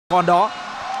Còn đó,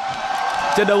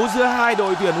 trận đấu giữa hai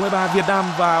đội tuyển U23 Việt Nam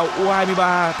và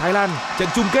U23 Thái Lan, trận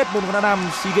chung kết môn bóng đá nam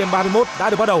SEA Games 31 đã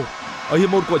được bắt đầu. Ở hiệp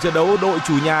 1 của trận đấu, đội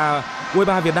chủ nhà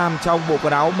U23 Việt Nam trong bộ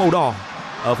quần áo màu đỏ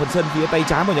ở phần sân phía tay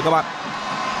trái mọi người các bạn.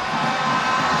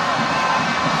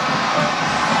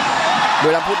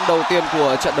 15 phút đầu tiên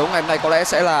của trận đấu ngày hôm nay có lẽ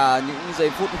sẽ là những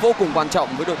giây phút vô cùng quan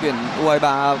trọng với đội tuyển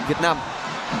U23 Việt Nam.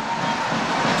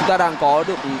 Chúng ta đang có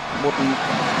được một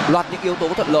loạt những yếu tố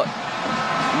thuận lợi,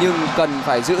 nhưng cần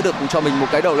phải giữ được cho mình một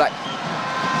cái đầu lạnh.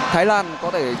 Thái Lan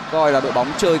có thể coi là đội bóng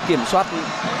chơi kiểm soát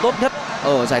tốt nhất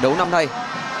ở giải đấu năm nay,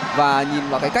 và nhìn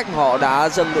vào cái cách mà họ đã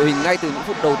dâng đội hình ngay từ những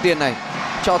phút đầu tiên này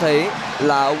cho thấy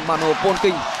là ông Mano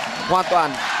Polking hoàn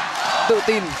toàn tự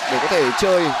tin để có thể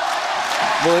chơi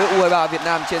với U23 Việt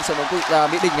Nam trên sân bóng quốc gia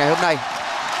Mỹ Đình ngày hôm nay.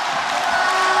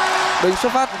 Đội hình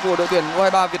xuất phát của đội tuyển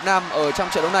U23 Việt Nam ở trong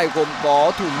trận đấu này gồm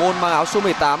có thủ môn mang áo số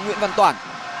 18 Nguyễn Văn Toản,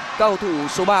 các cầu thủ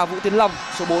số 3 Vũ Tiến Long,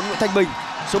 số 4 Nguyễn Thanh Bình,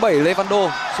 số 7 Lê Văn Đô,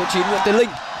 số 9 Nguyễn Tiến Linh,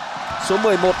 số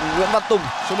 11 Nguyễn Văn Tùng,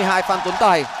 số 12 Phan Tuấn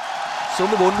Tài, số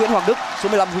 14 Nguyễn Hoàng Đức, số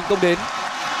 15 Huỳnh Công Đến,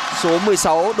 số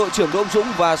 16 đội trưởng Đỗ Ông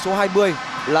Dũng và số 20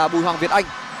 là Bùi Hoàng Việt Anh.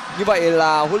 Như vậy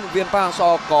là huấn luyện viên Park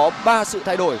Hang-seo có 3 sự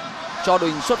thay đổi cho đội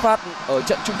hình xuất phát ở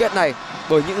trận chung kết này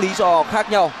bởi những lý do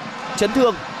khác nhau. Chấn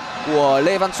thương của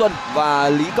Lê Văn Xuân và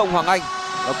Lý Công Hoàng Anh,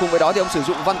 và cùng với đó thì ông sử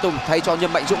dụng Văn Tùng thay cho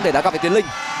Nhâm Mạnh Dũng để đá cặp với Tiến Linh.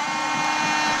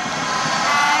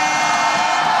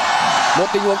 Một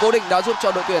tình huống cố định đã giúp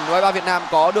cho đội tuyển U23 Việt Nam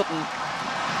có được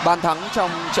bàn thắng trong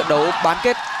trận đấu bán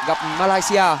kết gặp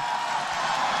Malaysia.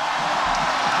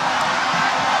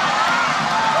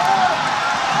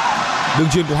 Đường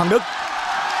chuyền của Hoàng Đức,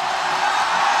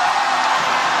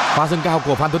 pha dâng cao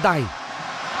của Phan Tuấn Tài.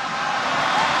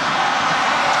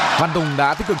 Văn Tùng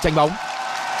đã tích cực tranh bóng.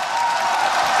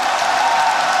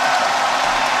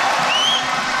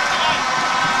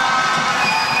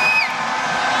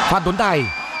 Phan Tuấn Tài,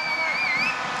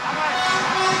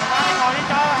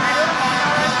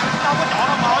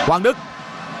 Hoàng Đức.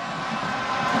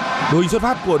 Đội hình xuất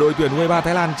phát của đội tuyển U23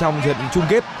 Thái Lan trong trận chung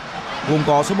kết gồm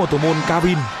có số 1 thủ môn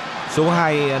Kavin, số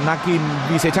 2 Nakin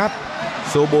Visechat,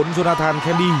 số 4 Jonathan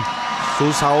Kendi,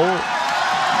 số 6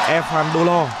 Evan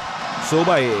Dolo, số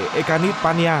 7 Ekanit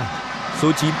Pania,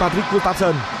 số 9 Patrick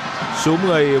Gustafsson, số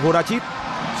 10 Vodachit,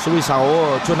 số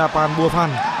 16 Chonapan Buafan,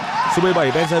 số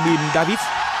 17 Benjamin Davis,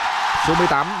 số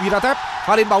 18 Viratep.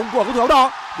 Pha lên bóng của cầu thủ áo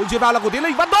đỏ, đường chuyền vào là của Tiến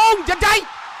Linh. Văn Tùng chân chay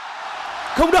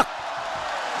không được.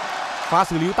 Pha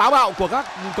xử lý táo bạo của các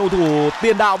cầu thủ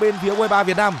tiền đạo bên phía U23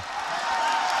 Việt Nam.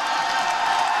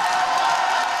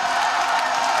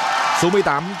 Số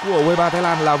 18 của U23 Thái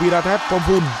Lan là Viratep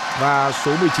Pomphun và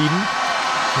số 19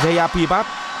 Jayapipat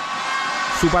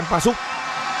Supanpasuk.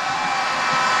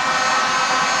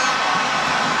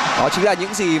 Đó chính là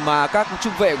những gì mà các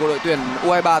trung vệ của đội tuyển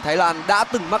U23 Thái Lan đã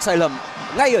từng mắc sai lầm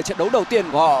ngay ở trận đấu đầu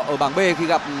tiên của họ ở bảng B khi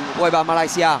gặp U23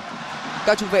 Malaysia.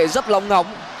 Các trung vệ rất lóng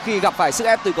ngóng khi gặp phải sức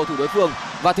ép từ cầu thủ đối phương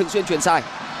và thường xuyên chuyền sai.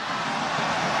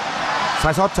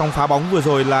 Sai sót trong phá bóng vừa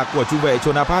rồi là của trung vệ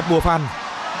Chonapat Buafan.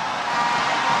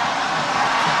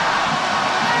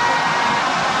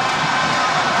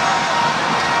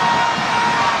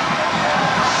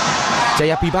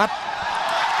 Jayapipat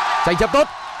tranh chấp tốt,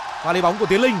 và lấy bóng của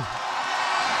Tiến Linh.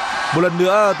 Một lần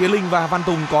nữa Tiến Linh và Văn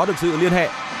Tùng có được sự liên hệ.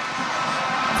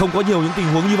 Không có nhiều những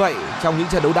tình huống như vậy trong những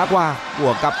trận đấu đã qua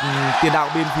của cặp tiền đạo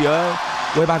bên phía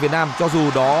U23 Việt Nam, cho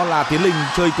dù đó là Tiến Linh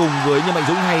chơi cùng với Nhâm Mạnh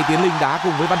Dũng hay Tiến Linh đá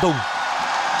cùng với Văn Tùng.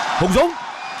 Hùng Dũng,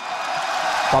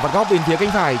 quả bật góc bên phía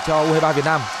cánh phải cho U23 Việt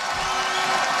Nam.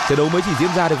 Trận đấu mới chỉ diễn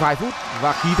ra được vài phút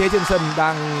và khí thế trên sân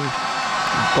đang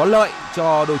có lợi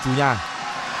cho đội chủ nhà.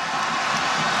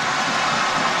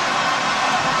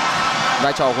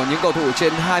 Vai trò của những cầu thủ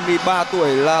trên 23 tuổi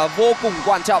là vô cùng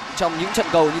quan trọng trong những trận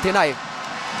cầu như thế này.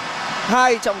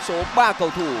 2 trong số 3 cầu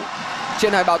thủ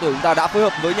trên 23 tuổi chúng ta đã phối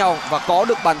hợp với nhau và có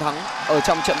được bàn thắng ở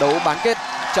trong trận đấu bán kết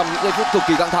trong những giây phút cực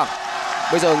kỳ căng thẳng.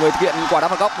 Bây giờ người thực hiện quả đá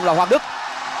phạt góc là Hoàng Đức.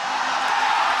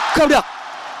 Không được.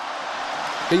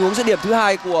 Tình huống dứt điểm thứ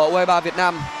 2 của U23 Việt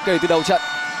Nam kể từ đầu trận.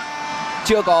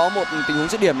 Chưa có một tình huống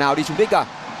dứt điểm nào đi trúng đích cả.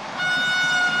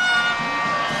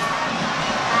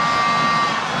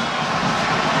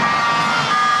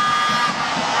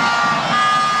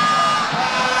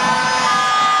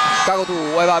 Các cầu thủ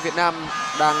U23 Việt Nam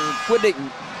đang quyết định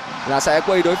là sẽ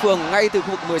quay đối phương ngay từ khu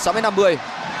vực 16m50.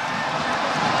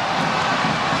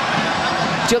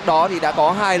 Trước đó thì đã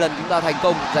có 2 lần chúng ta thành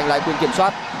công giành lại quyền kiểm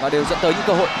soát và đều dẫn tới những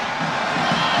cơ hội.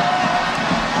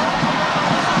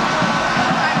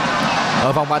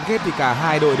 Ở vòng bán kết thì cả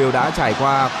hai đội đều đã trải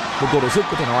qua một cuộc đối sức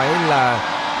có thể nói là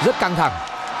rất căng thẳng.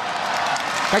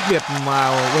 Cách biệt mà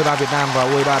U23 Việt Nam và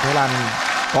U23 Thái Lan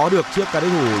có được trước các đối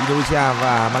thủ Indonesia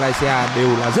và Malaysia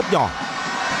đều là rất nhỏ.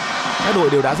 Các đội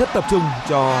đều đã rất tập trung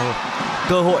cho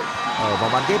cơ hội ở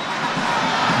vòng bán kết.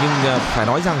 Nhưng phải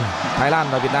nói rằng Thái Lan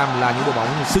và Việt Nam là những đội bóng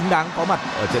xứng đáng có mặt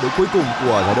ở trận đấu cuối cùng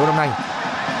của giải đấu năm nay.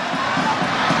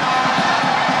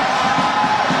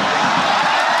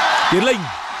 Tiến Linh.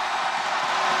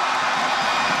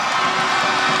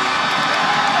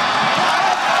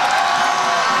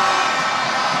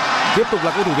 Tiếp tục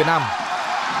là cầu thủ Việt Nam.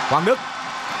 Hoàng Đức.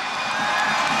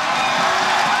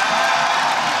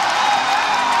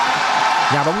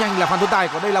 Nhà bóng nhanh là Phan Tuấn Tài,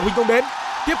 còn đây là Huỳnh Công Đến.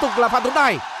 Tiếp tục là Phan Tuấn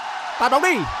Tài. Tạt bóng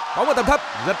đi. Bóng ở tầm thấp,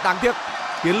 rất đáng tiếc.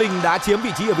 Tiến Linh đã chiếm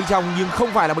vị trí ở bên trong nhưng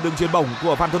không phải là một đường chuyền bổng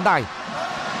của Phan Tuấn Tài.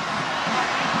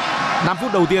 5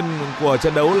 phút đầu tiên của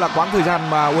trận đấu là quãng thời gian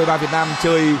mà U23 Việt Nam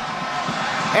chơi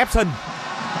ép sân,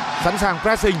 sẵn sàng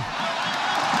pressing,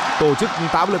 tổ chức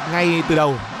tạo áp lực ngay từ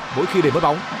đầu mỗi khi để mất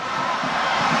bóng.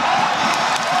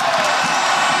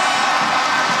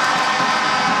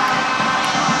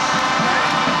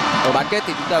 Ở bán kết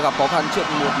thì chúng ta gặp khó khăn trước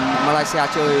một Malaysia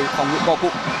chơi phòng ngự co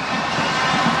cụm,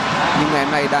 nhưng ngày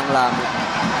hôm nay đang là một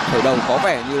khởi đầu có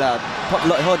vẻ như là thuận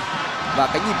lợi hơn, và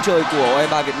cái nhịp chơi của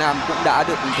U23 Việt Nam cũng đã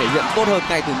được thể hiện tốt hơn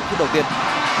ngay từ những phút đầu tiên.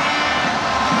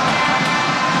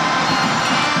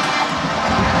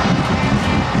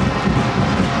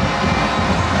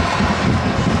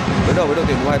 Đối đầu với đội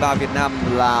tuyển U23 Việt Nam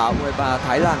là U23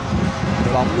 Thái Lan.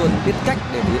 Đội bóng luôn biết cách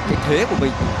để thể hiện cái thế của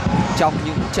mình trong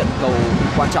những trận cầu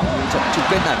quan trọng như trận chung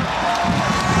kết này.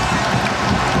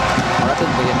 Họ đã từng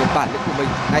thể hiện được bản lĩnh của mình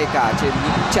ngay cả trên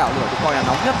những chảo lửa được coi là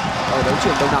nóng nhất ở đấu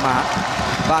trường Đông Nam Á,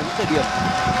 và những thời điểm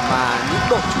mà những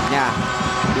đội chủ nhà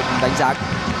được đánh giá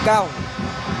cao,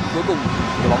 cuối cùng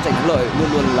đội bóng giành thắng lợi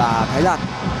luôn luôn là Thái Lan.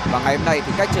 Và ngày hôm nay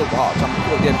thì cách chơi của họ trong những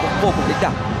đội tiền cũng vô cùng đỉnh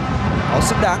đẳng. Họ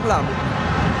xứng đáng là một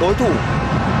đối thủ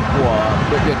của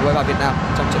đội tuyển U23 Việt Nam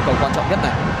trong trận cầu quan trọng nhất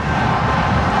này.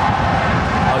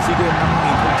 Ở SEA Games năm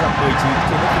 2019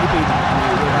 trên đất Philippines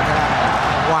thì U23 Thái Lan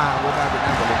đã qua U23 Việt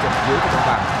Nam ở một trận dưới của vòng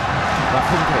bảng và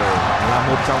không thể là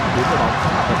một trong 4 đội bóng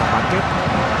tham gia vòng bán kết.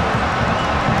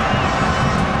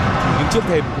 Nhưng trước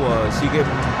thềm của SEA Games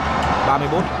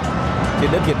 31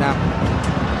 trên đất Việt Nam,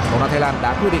 bóng đá Thái Lan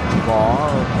đã quyết định có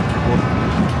một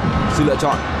sự lựa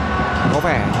chọn có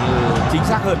vẻ như chính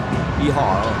xác hơn khi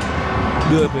họ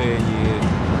đưa về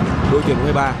đội tuyển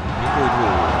U23 những cầu thủ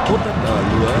tốt nhất ở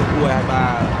lứa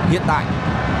U23 hiện tại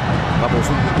và bổ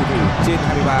sung những cầu thủ trên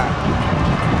 23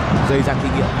 dày dặn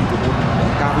kinh nghiệm như thủ môn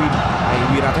Kavin hay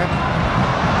Virathep.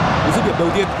 Dứt điểm đầu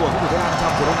tiên của cầu thủ Thái Lan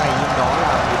trong trận đấu này, nhưng đó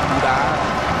là một cú đá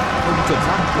không chuẩn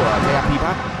xác của Jaya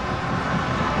Pipat.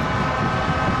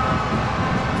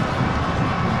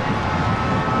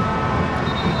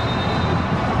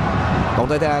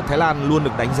 Bóng Thái Lan luôn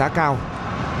được đánh giá cao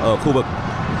ở khu vực.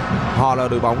 Họ là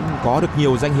đội bóng có được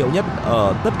nhiều danh hiệu nhất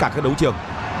ở tất cả các đấu trường.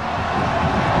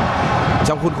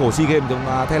 Trong khuôn khổ SEA Games,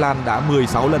 Thái Lan đã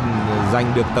 16 lần giành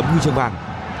được tấm huy chương vàng.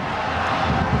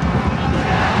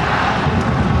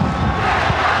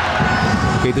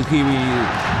 Kể từ khi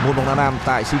môn bóng đá nam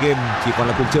tại SEA Games chỉ còn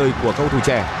là cuộc chơi của các cầu thủ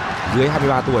trẻ dưới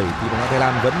 23 tuổi thì bóng đá Thái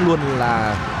Lan vẫn luôn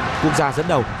là quốc gia dẫn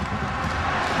đầu.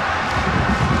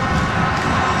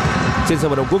 Trên sân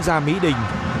vận động quốc gia Mỹ Đình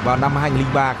vào năm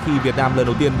 2003, khi Việt Nam lần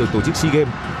đầu tiên được tổ chức SEA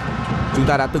Games, chúng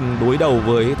ta đã từng đối đầu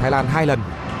với Thái Lan 2 lần.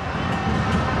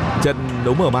 Trận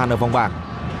đấu mở màn ở vòng bảng,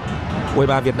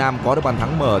 U23 Việt Nam có được bàn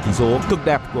thắng mở tỷ số cực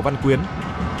đẹp của Văn Quyến,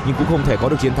 nhưng cũng không thể có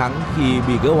được chiến thắng khi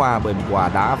bị gỡ hòa bởi một quả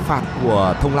đá phạt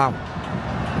của Thông Lao.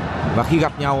 Và khi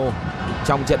gặp nhau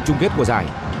trong trận chung kết của giải,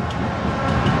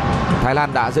 Thái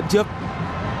Lan đã dẫn trước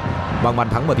bằng bàn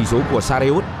thắng mở tỷ số của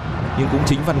Sareut, nhưng cũng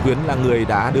chính Văn Quyến là người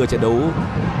đã đưa trận đấu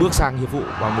bước sang hiệp phụ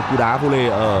bằng một cú đá volley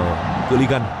ở cự ly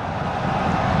gần.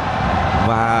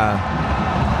 Và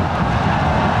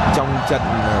trong trận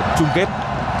chung kết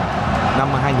năm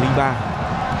 2003,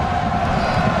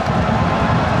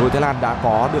 đội Thái Lan đã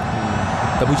có được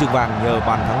tấm huy chương vàng nhờ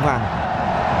bàn thắng vàng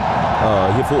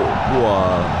ở hiệp phụ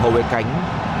của hậu vệ cánh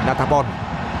Natapon.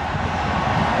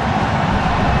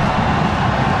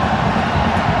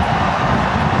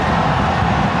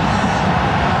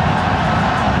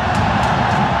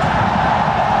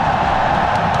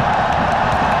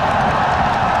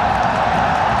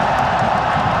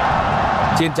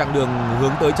 Trên chặng đường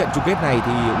hướng tới trận chung kết này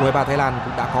thì U23 Thái Lan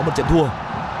cũng đã có một trận thua.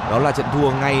 Đó là trận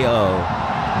thua ngay ở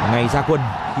ngày ra quân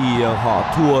khi họ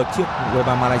thua trước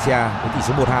U23 Malaysia với tỷ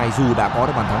số 1-2 dù đã có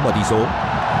được bàn thắng mở tỷ số.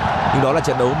 Nhưng đó là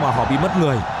trận đấu mà họ bị mất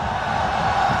người.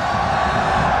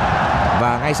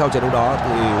 Và ngay sau trận đấu đó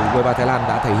thì U23 Thái Lan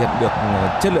đã thể hiện được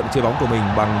chất lượng chơi bóng của mình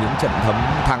bằng những trận thấm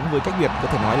thắng với cách biệt có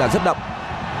thể nói là rất đậm.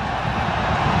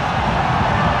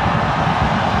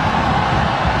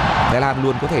 Thái Thái Lan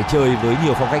luôn có thể chơi với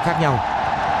nhiều phong cách khác nhau.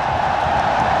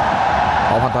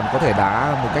 Họ hoàn toàn có thể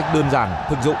đá một cách đơn giản,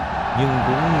 thực dụng, nhưng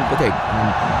cũng có thể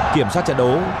kiểm soát trận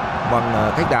đấu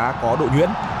bằng cách đá có độ nhuyễn.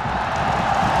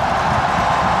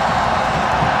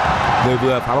 Người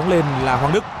vừa phá bóng lên là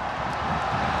Hoàng Đức.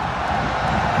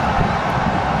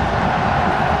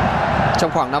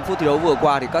 Trong khoảng 5 phút thi đấu vừa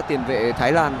qua thì các tiền vệ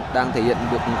Thái Lan đang thể hiện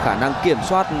được khả năng kiểm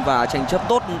soát và tranh chấp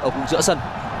tốt ở vùng giữa sân.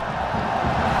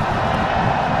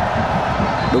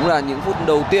 Đúng là những phút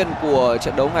đầu tiên của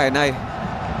trận đấu ngày nay,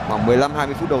 khoảng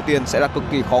 15-20 phút đầu tiên sẽ là cực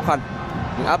kỳ khó khăn.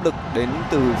 Những áp lực đến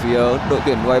từ phía đội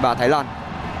tuyển U23 Thái Lan.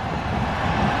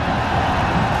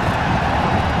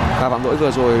 Pha phạm lỗi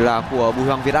vừa rồi là của Bùi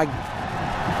Hoàng Việt Anh.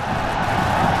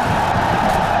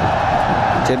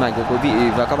 Trên màn của quý vị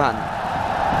và các bạn,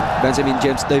 Benjamin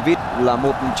James David là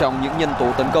một trong những nhân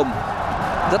tố tấn công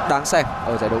rất đáng xem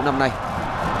ở giải đấu năm nay.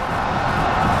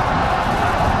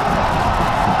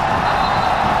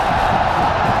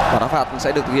 Quả đá phạt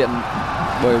sẽ được thực hiện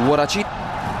bởi Warachit.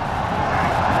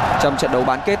 Trong trận đấu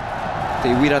bán kết thì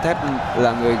Wiratep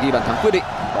là người ghi bàn thắng quyết định.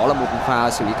 Đó là một pha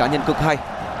xử lý cá nhân cực hay.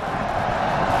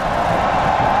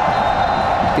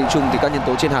 Tính chung thì các nhân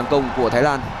tố trên hàng công của Thái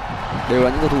Lan đều là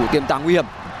những cầu thủ tiềm tàng nguy hiểm.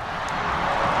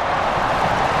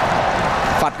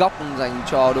 Phạt góc dành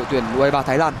cho đội tuyển U23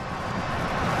 Thái Lan.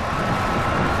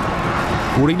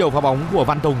 Cú đánh đầu phá bóng của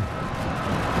Văn Tùng.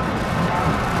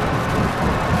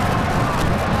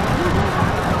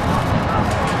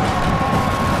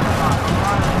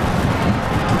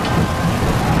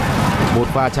 Một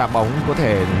pha chạm bóng có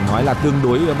thể nói là tương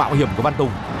đối mạo hiểm của Văn Tùng.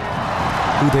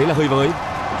 Tư thế là hơi với.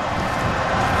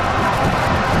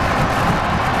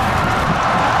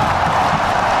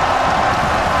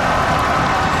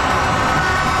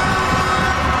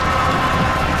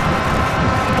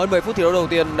 Hơn 10 phút thi đấu đầu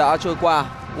tiên đã trôi qua.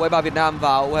 U23 Việt Nam và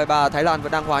U23 Thái Lan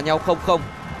vẫn đang hòa nhau 0-0.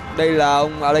 Đây là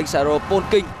ông Alexander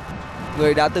Polking,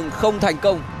 người đã từng không thành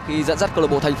công khi dẫn dắt câu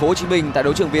lạc bộ Thành phố Hồ Chí Minh tại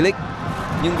đấu trường V-League.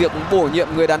 Nhưng việc bổ nhiệm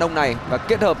người đàn ông này và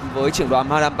kết hợp với trưởng đoàn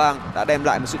Madam Bang đã đem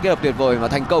lại một sự kết hợp tuyệt vời và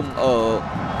thành công ở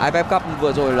AFF Cup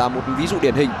vừa rồi là một ví dụ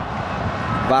điển hình.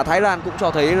 Và Thái Lan cũng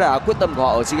cho thấy là quyết tâm của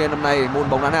họ ở SEA Games năm nay môn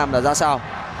bóng đá nam là ra sao.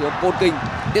 Thì ông Polking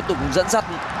tiếp tục dẫn dắt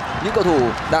những cầu thủ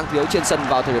đang thiếu trên sân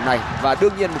vào thời điểm này, và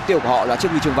đương nhiên mục tiêu của họ là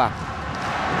chiếc huy chương vàng.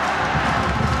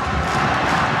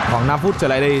 Khoảng 5 phút trở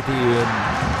lại đây thì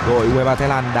đội U23 Thái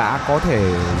Lan đã có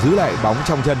thể giữ lại bóng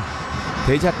trong chân,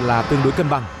 thế chất là tương đối cân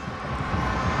bằng.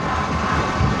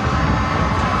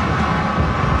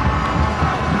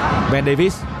 Ben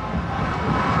Davis.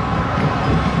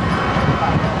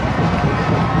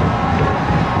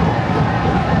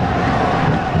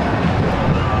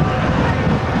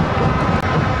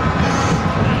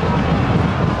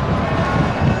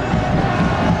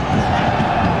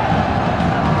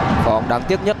 Đáng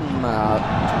tiếc nhất mà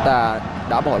chúng ta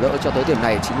đã bỏ lỡ cho tới điểm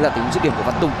này chính là tính dứt điểm của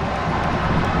Văn Tùng.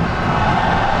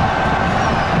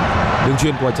 Đường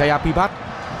chuyền của Chaya Pipat.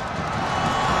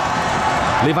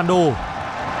 Levando.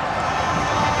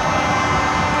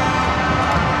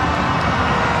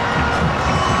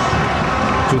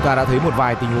 Chúng ta đã thấy một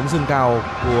vài tình huống dâng cao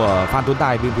của Phan Tuấn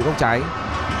Tài bên phía góc trái.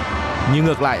 Nhưng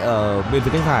ngược lại ở bên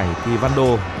phía cánh phải thì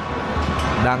Vando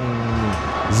đang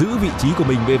giữ vị trí của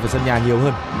mình bên phía sân nhà nhiều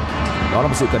hơn. Đó là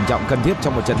một sự cẩn trọng cần thiết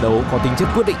trong một trận đấu có tính chất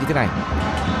quyết định như thế này.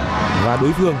 Và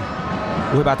đối phương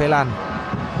U23 Thái Lan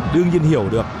đương nhiên hiểu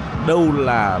được đâu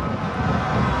là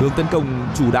hướng tấn công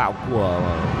chủ đạo của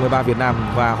U23 Việt Nam,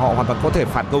 và họ hoàn toàn có thể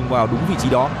phản công vào đúng vị trí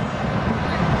đó.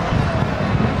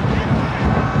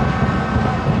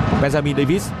 Benjamin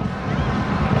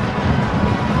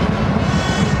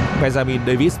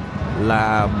Davis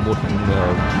là một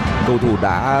cầu thủ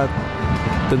đã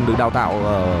từng được đào tạo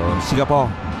ở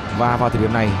Singapore, và vào thời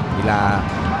điểm này thì là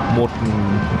một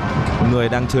người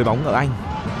đang chơi bóng ở Anh.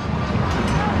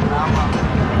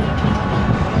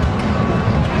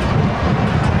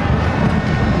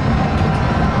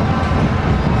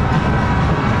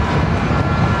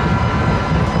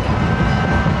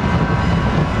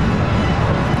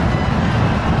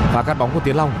 Và cắt bóng của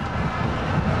Tiến Long.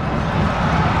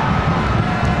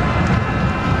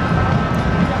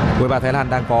 U23 Thái Lan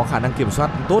đang có khả năng kiểm soát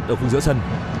tốt ở khung giữa sân.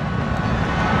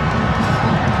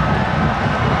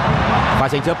 Và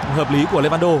tranh chấp hợp lý của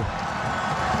Levando.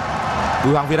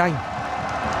 Bùi Hoàng Việt Anh.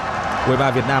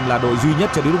 U23 Việt Nam là đội duy nhất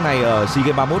cho đến lúc này ở SEA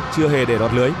Games 31 chưa hề để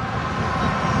lọt lưới.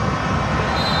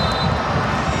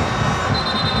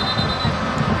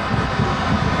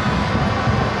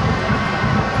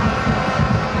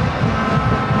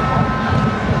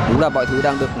 Đúng là mọi thứ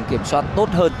đang được kiểm soát tốt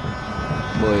hơn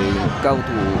bởi cầu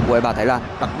thủ U23 Thái Lan,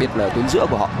 đặc biệt là tuyến giữa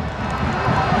của họ.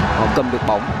 Họ cầm được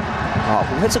bóng, họ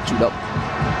cũng hết sức chủ động.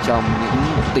 trong những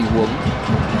tình huống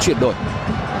chuyển đổi.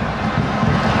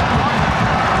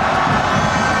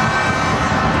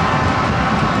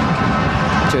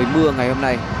 Trời mưa ngày hôm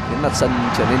nay khiến mặt sân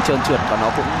trở nên trơn trượt và nó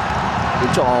cũng khiến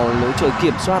cho lối chơi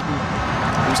kiểm soát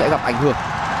cũng sẽ gặp ảnh hưởng.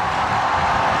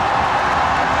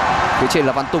 Phía trên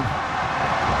là Văn Tùng.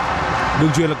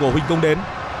 Đường chuyền là của Huỳnh Công đến.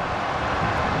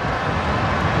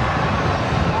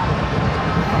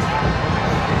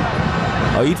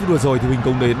 Ở ít phút vừa rồi thì Huỳnh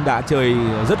Công đến đã chơi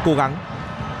rất cố gắng,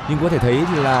 nhưng có thể thấy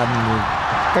là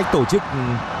cách tổ chức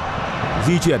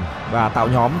di chuyển và tạo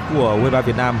nhóm của U23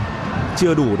 Việt Nam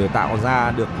chưa đủ để tạo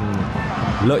ra được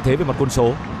lợi thế về mặt quân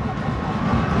số.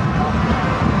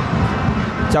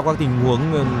 Trong các tình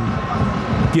huống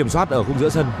kiểm soát ở khung giữa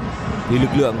sân thì lực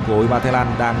lượng của U23 Thái Lan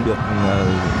đang được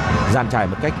dàn trải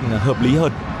một cách hợp lý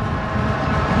hơn.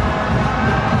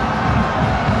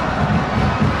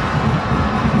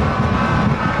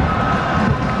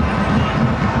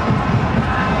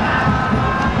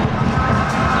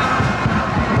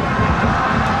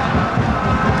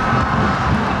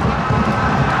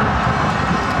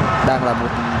 Đang là một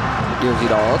điều gì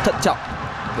đó thận trọng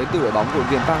đến từ đội bóng của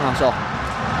viên Park Hang-seo.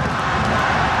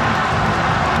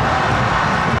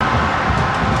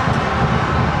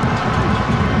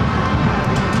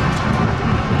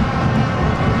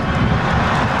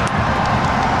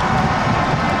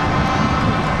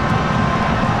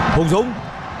 Hùng Dũng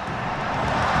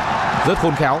rất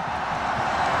khôn khéo.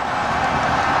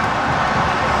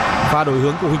 Pha đổi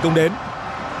hướng của Huỳnh Công đến,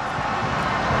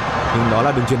 nhưng đó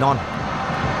là đường chuyền non.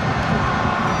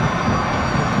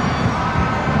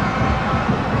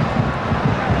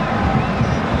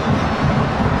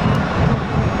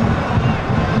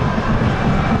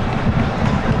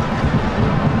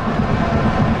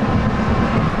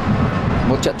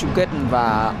 Một trận chung kết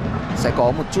và sẽ có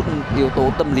một chút yếu tố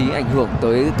tâm lý ảnh hưởng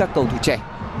tới các cầu thủ trẻ.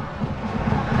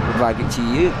 Một vài vị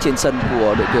trí trên sân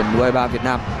của đội tuyển U23 Việt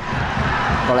Nam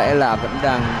có lẽ là vẫn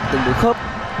đang tương đối khớp,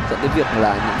 dẫn đến việc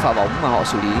là những pha bóng mà họ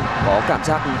xử lý có cảm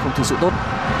giác không thực sự tốt.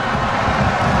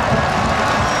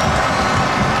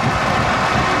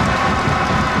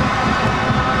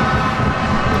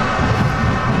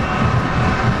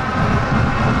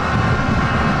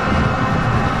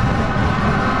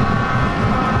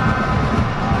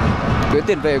 Tuyến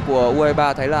tiền vệ của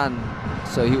U23 Thái Lan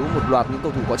sở hữu một loạt những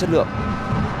cầu thủ có chất lượng.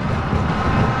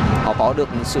 Họ có được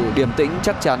sự điềm tĩnh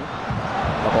chắc chắn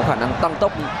và có khả năng tăng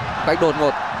tốc cách đột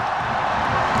ngột.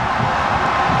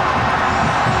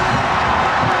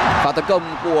 Pha tấn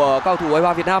công của cao thủ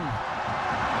U23 Việt Nam,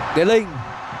 Tiến Linh.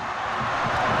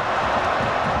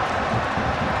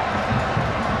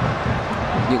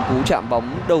 Những cú chạm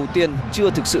bóng đầu tiên chưa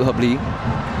thực sự hợp lý.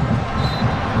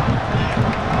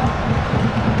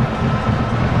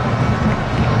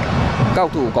 Cao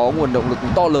thủ có nguồn động lực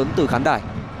to lớn từ khán đài,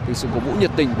 từ sự cổ vũ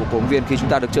nhiệt tình của cổ động viên khi chúng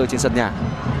ta được chơi trên sân nhà.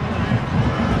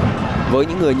 Với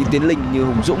những người như Tiến Linh, như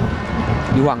Hùng Dũng,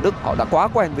 như Hoàng Đức, họ đã quá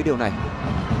quen với điều này.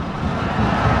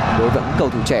 Đối với những cầu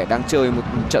thủ trẻ đang chơi một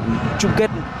trận chung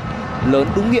kết lớn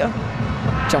đúng nghĩa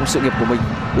trong sự nghiệp của mình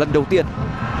lần đầu tiên,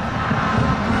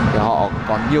 thì họ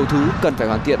còn nhiều thứ cần phải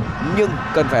hoàn thiện, nhưng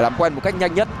cần phải làm quen một cách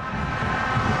nhanh nhất,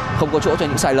 không có chỗ cho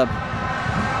những sai lầm.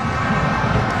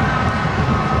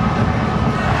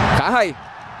 Khá hay.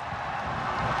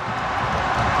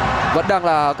 Vẫn đang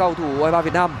là cầu thủ U23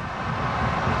 Việt Nam.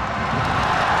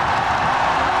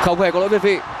 Không hề có lỗi việt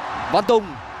vị. Văn Tùng.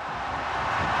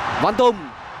 Văn Tùng.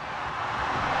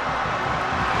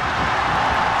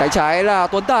 Cánh trái là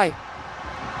Tuấn Tài.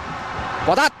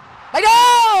 Quả tát. Đánh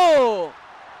đâu.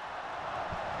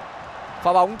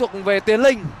 Pha bóng thuộc về Tiến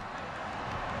Linh.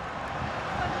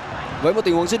 Với một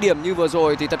tình huống dứt điểm như vừa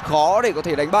rồi thì thật khó để có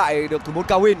thể đánh bại được thủ môn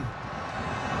Cao Win.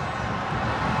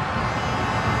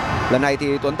 Lần này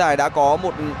thì Tuấn Tài đã có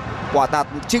một quả tạt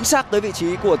chính xác tới vị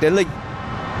trí của Tiến Linh.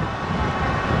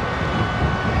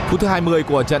 Phút thứ 20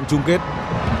 của trận chung kết,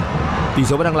 tỷ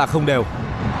số vẫn đang là không đều.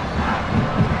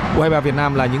 U23 Việt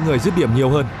Nam là những người dứt điểm nhiều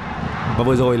hơn, và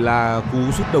vừa rồi là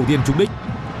cú sút đầu tiên trúng đích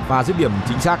và dứt điểm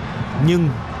chính xác, nhưng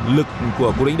lực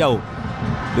của cú đánh đầu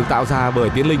được tạo ra bởi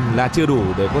Tiến Linh là chưa đủ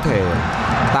để có thể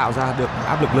tạo ra được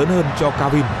áp lực lớn hơn cho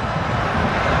Kavin.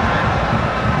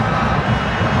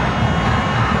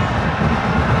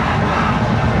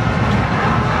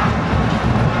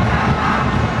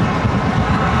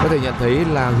 Có thể nhận thấy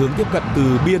là hướng tiếp cận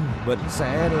từ biên vẫn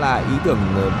sẽ là ý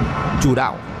tưởng chủ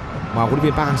đạo mà huấn luyện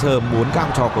viên Park Hang-seo muốn các học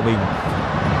trò của mình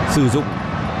sử dụng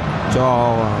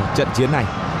cho trận chiến này.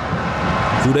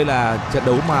 Dù đây là trận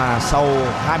đấu mà sau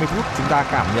 20 phút chúng ta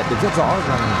cảm nhận được rất rõ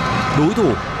rằng đối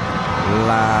thủ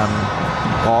là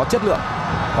có chất lượng,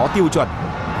 có tiêu chuẩn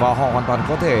và họ hoàn toàn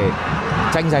có thể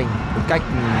tranh giành một cách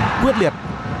quyết liệt,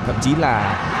 thậm chí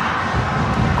là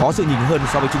có sự nhỉnh hơn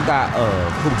so với chúng ta ở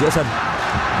vùng giữa sân.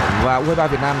 Và U23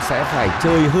 Việt Nam sẽ phải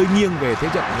chơi hơi nghiêng về thế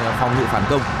trận phòng ngự phản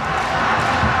công.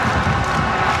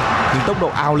 Nhưng tốc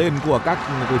độ ào lên của các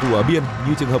cầu thủ ở biên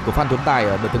như trường hợp của Phan Tuấn Tài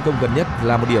ở đợt tấn công gần nhất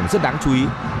là một điểm rất đáng chú ý.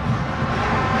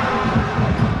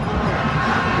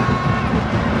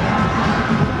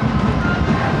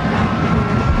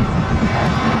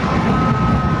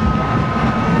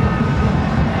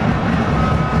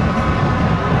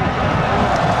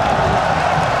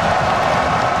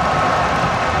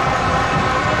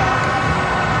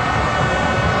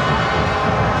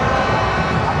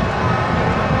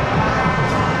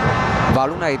 Vào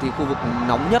lúc này thì khu vực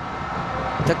nóng nhất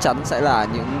chắc chắn sẽ là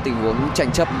những tình huống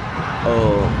tranh chấp ở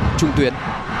trung tuyến.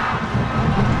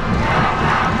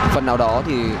 Phần nào đó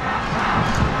thì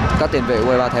các tiền vệ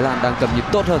U23 Thái Lan đang cầm nhịp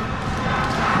tốt hơn.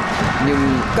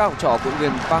 Nhưng các học trò của huấn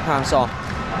luyện viên Park Hang-seo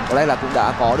có lẽ là cũng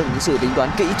đã có được những sự tính toán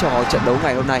kỹ cho trận đấu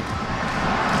ngày hôm nay.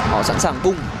 Họ sẵn sàng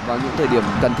bung vào những thời điểm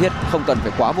cần thiết, không cần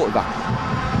phải quá vội vàng.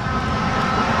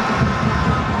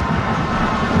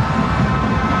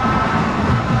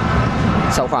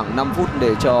 Sau khoảng 5 phút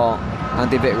để cho hàng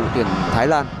tiền vệ của tuyển Thái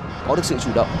Lan có được sự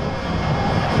chủ động,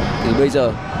 thì bây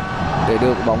giờ để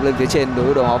đưa bóng lên phía trên đối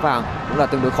với đội áo vàng cũng là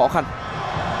tương đối khó khăn.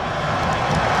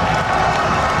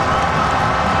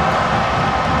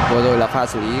 Vừa rồi là pha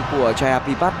xử lý của Chaya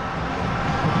Pipat.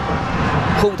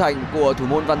 Khung thành của thủ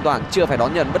môn Văn Toản chưa phải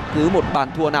đón nhận bất cứ một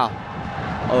bàn thua nào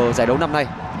ở giải đấu năm nay.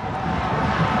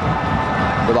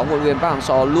 Đội bóng của huấn luyện viên Park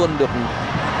Hang-seo luôn được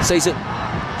xây dựng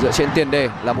dựa trên tiền đề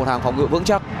là một hàng phòng ngự vững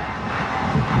chắc.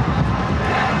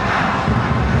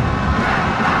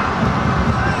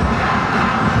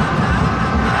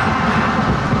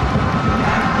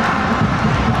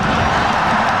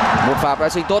 Một pha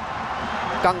pressing tốt,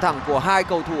 căng thẳng của hai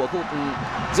cầu thủ ở khu vực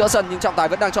giữa sân, nhưng trọng tài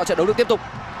vẫn đang chọn trận đấu được tiếp tục.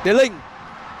 Tiến Linh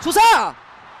sút xa,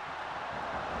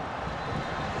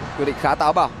 quyết định khá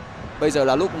táo bạo. Bây giờ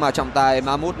là lúc mà trọng tài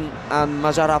Mahmoud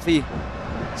Al-Majarafi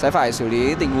sẽ phải xử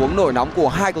lý tình huống nổi nóng của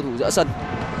hai cầu thủ giữa sân.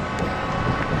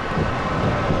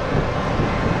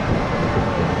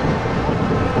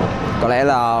 Có lẽ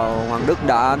là Hoàng Đức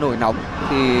đã nổi nóng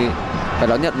khi phải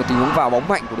đón nhận một tình huống vào bóng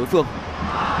mạnh của đối phương.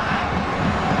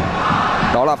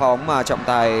 Đó là pha bóng mà trọng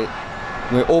tài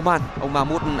người Oman, ông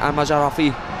Mahmoud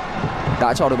Al-Majarafi,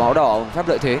 đã cho đội bóng đỏ phép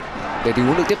lợi thế để tình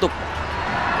huống được tiếp tục.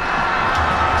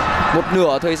 Một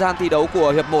nửa thời gian thi đấu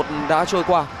của hiệp 1 đã trôi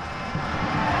qua.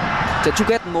 Trận chung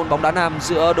kết môn bóng đá nam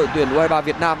giữa đội tuyển U23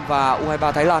 Việt Nam và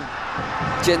U23 Thái Lan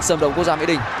trên sân vận động quốc gia Mỹ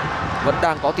Đình vẫn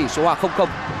đang có tỷ số hòa 0-0.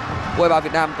 U23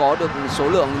 Việt Nam có được số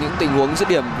lượng những tình huống dứt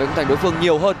điểm với khung thành đối phương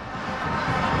nhiều hơn,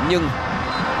 nhưng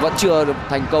vẫn chưa được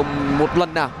thành công một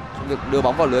lần nào trong việc đưa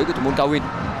bóng vào lưới của thủ môn Cao Win.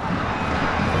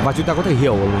 Và chúng ta có thể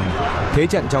hiểu thế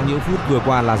trận trong những phút vừa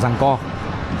qua là giằng co.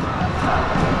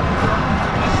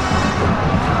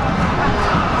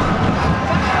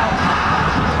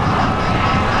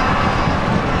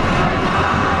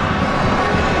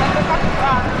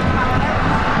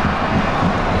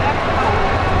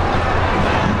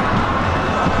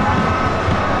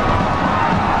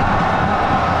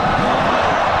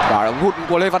 Hụt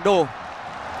của Lê Văn Đô,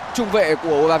 trung vệ của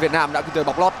U23 Việt Nam đã kịp thời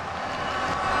bọc lót.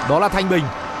 Đó là Thanh Bình,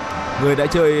 người đã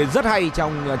chơi rất hay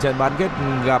trong trận bán kết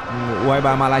gặp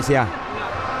U23 Malaysia.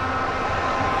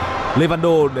 Lê Văn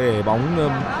Đô để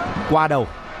bóng qua đầu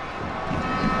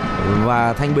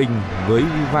và Thanh Bình với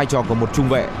vai trò của một trung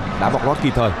vệ đã bọc lót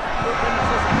kịp thời.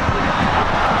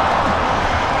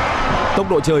 Tốc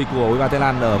độ chơi của U23 Thái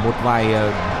Lan ở một vài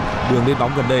đường lên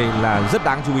bóng gần đây là rất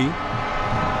đáng chú ý.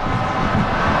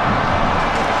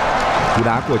 Cú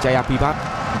đá của Chaya Pipat.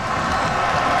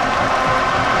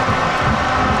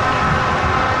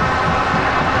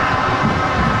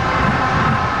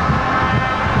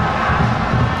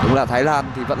 Đúng là Thái Lan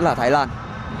thì vẫn là Thái Lan.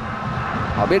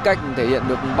 Họ biết cách thể hiện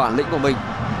được bản lĩnh của mình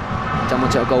trong một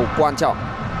trận cầu quan trọng,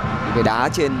 thì phải đá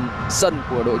trên sân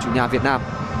của đội chủ nhà Việt Nam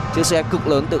trước xe cực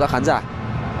lớn từ các khán giả.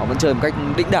 Họ vẫn chơi một cách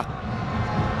đĩnh đạc.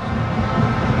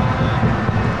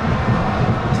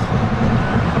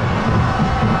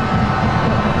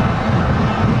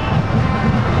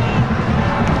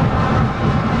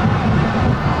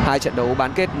 Hai trận đấu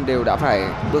bán kết đều đã phải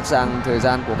bước sang thời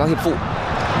gian của các hiệp phụ.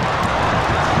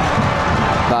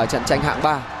 Và trận tranh hạng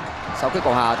 3 sau kết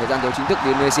quả hòa thời gian đấu chính thức thì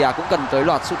Indonesia cũng cần tới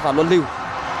loạt sút phạt luân lưu.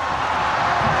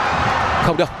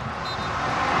 Không được.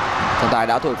 Trọng tài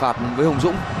đã thổi phạt với Hùng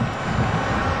Dũng.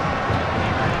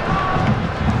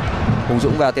 Hùng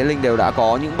Dũng và Tiến Linh đều đã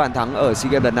có những bàn thắng ở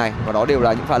SEA Games lần này, và đó đều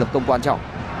là những pha lập công quan trọng.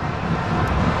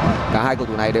 Cả hai cầu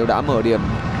thủ này đều đã mở điểm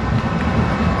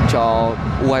cho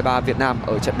U23 Việt Nam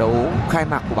ở trận đấu khai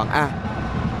mạc của bảng A.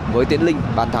 Với Tiến Linh,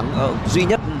 bàn thắng duy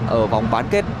nhất ở vòng bán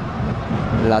kết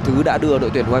là thứ đã đưa đội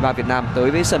tuyển U23 Việt Nam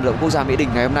tới với sân vận động quốc gia Mỹ Đình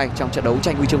ngày hôm nay trong trận đấu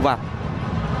tranh huy chương vàng.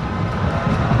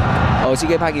 Ở SEA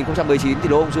Games 2019 thì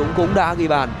Đỗ Hồng Dũng cũng đã ghi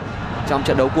bàn trong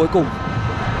trận đấu cuối cùng.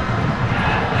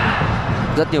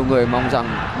 Rất nhiều người mong rằng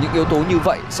những yếu tố như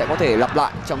vậy sẽ có thể lặp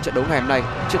lại trong trận đấu ngày hôm nay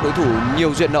trước đối thủ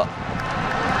nhiều duyên nợ.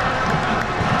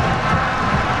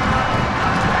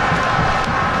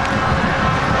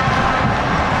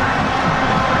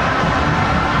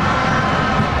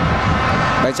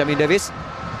 Benjamin Davis.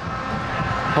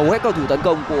 Hầu hết cầu thủ tấn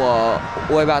công của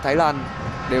U23 Thái Lan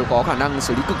đều có khả năng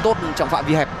xử lý cực tốt trong phạm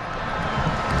vi hẹp.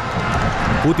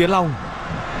 Vũ Tiến Long.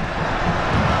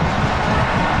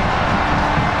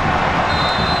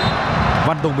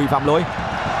 Văn Tùng bị phạm lỗi.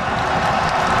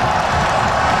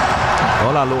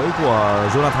 Đó là lỗi của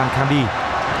Jonathan Kandi.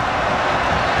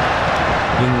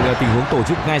 Nhưng tình huống tổ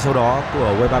chức ngay sau đó của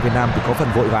U23 Việt Nam thì có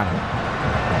phần vội vàng.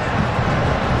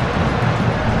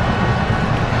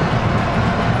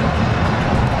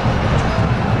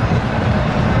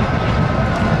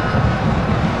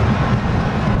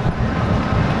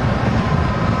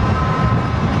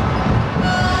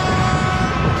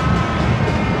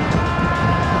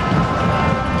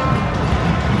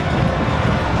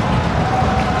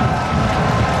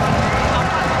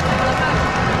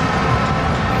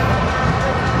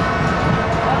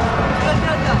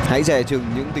 Hãy dè chừng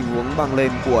những tình huống băng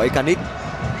lên của Ekanis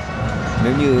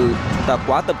nếu như chúng ta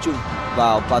quá tập trung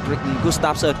vào Patrick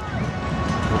Gustafsson,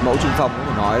 một mẫu trung phong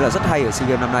có thể nói là rất hay ở SEA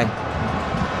Games năm nay.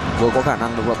 Vừa có khả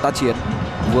năng độc lập tác chiến,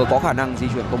 vừa có khả năng di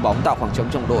chuyển công bóng tạo khoảng trống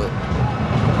trong đội,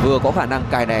 vừa có khả năng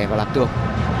cài đè và làm tường.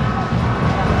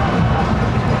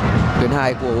 Tuyến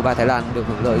 2 của U23 Thái Lan được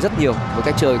hưởng lợi rất nhiều với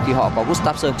cách chơi khi họ có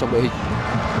Gustafsson trong đội hình.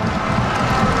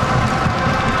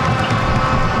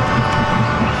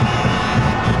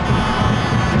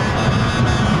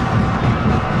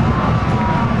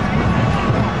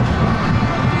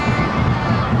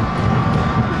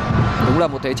 Là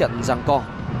một thế trận giằng co,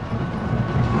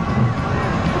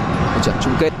 một trận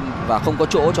chung kết và không có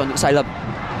chỗ cho những sai lầm.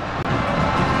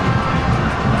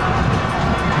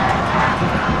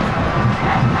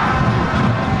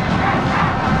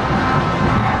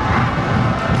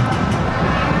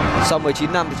 Sau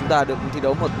 19 năm thì chúng ta được thi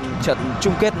đấu một trận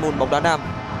chung kết môn bóng đá nam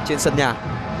trên sân nhà.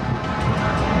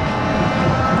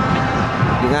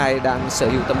 Những ai đang sở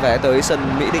hữu tấm vé tới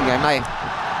sân Mỹ Đình ngày hôm nay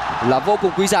là vô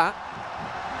cùng quý giá.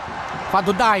 Phan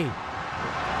Tuấn Tài.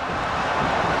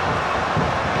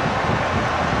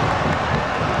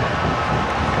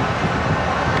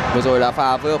 Vừa rồi là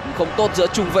pha phối hợp không tốt giữa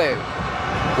trung vệ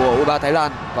của U23 Thái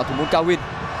Lan và thủ môn Cao Win.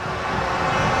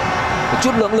 Một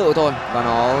chút lưỡng lự thôi và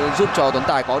nó giúp cho Tuấn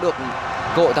Tài có được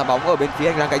cơ hội thả bóng ở bên phía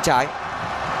hành lang cánh trái.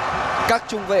 Các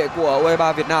trung vệ của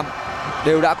U23 Việt Nam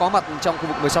đều đã có mặt trong khu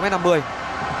vực 16m50.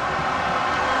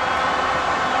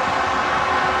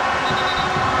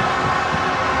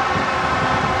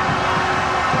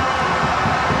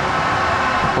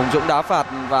 Hồng Dũng đá phạt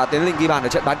và Tiến Linh ghi bàn ở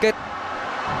trận bán kết.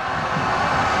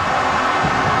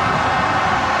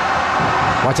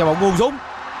 Quả trái bóng của Hồng Dũng.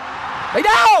 Đánh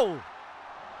đâu?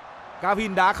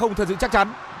 Gavin đá không thật sự chắc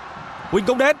chắn. Huỳnh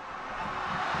Công Đến.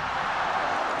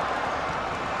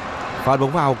 Pha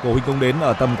bóng vào của Huỳnh Công Đến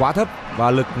ở tầm quá thấp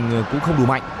và lực cũng không đủ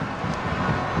mạnh.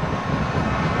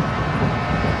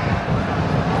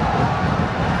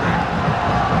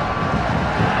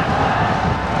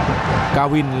 Cao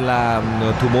Win là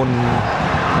thủ môn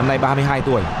năm nay 32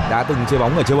 tuổi, đã từng chơi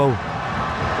bóng ở châu Âu.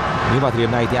 Nhưng vào thời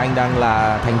điểm này thì anh đang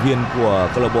là thành viên của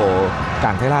câu lạc bộ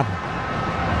Cảng Thái Lan.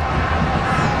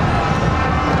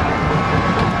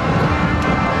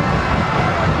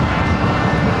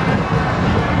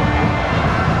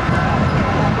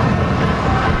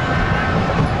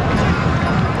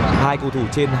 Hai cầu thủ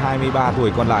trên 23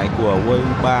 tuổi còn lại của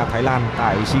U23 Thái Lan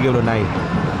tại SEA Games lần này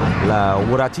là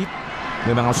Worachit,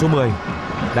 người mang áo số 10,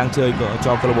 đang chơi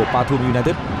cho câu lạc bộ Pathum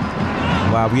United,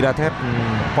 và Virathep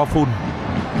Pofun,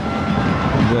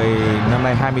 người năm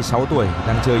nay 26 tuổi,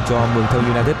 đang chơi cho Mường Thơ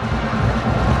United.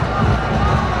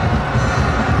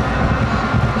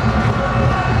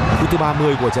 Phút thứ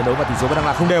 30 của trận đấu và tỷ số vẫn đang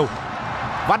là không đều.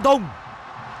 Văn Tùng,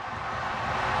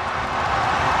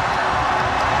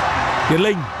 Tiến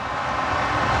Linh,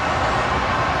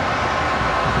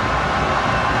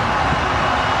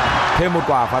 thêm một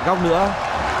quả phạt góc nữa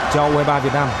cho U23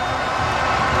 Việt Nam.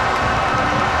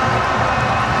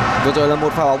 Vừa rồi là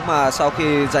một pha bóng mà sau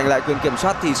khi giành lại quyền kiểm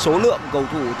soát thì số lượng cầu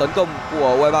thủ tấn công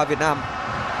của U23 Việt Nam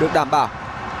được đảm bảo.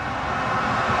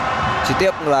 Chỉ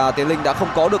tiếc là Tiến Linh đã không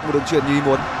có được một đường chuyền như ý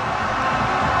muốn.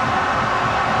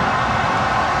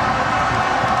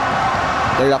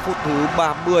 Đây là phút thứ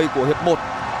 30 của hiệp 1.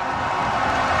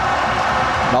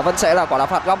 Đó vẫn sẽ là quả đá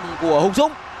phạt góc của Hùng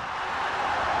Dũng.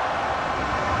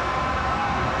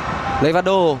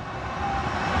 Levando.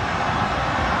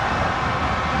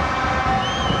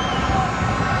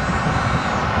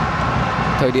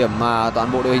 Thời điểm mà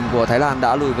toàn bộ đội hình của Thái Lan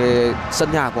đã lùi về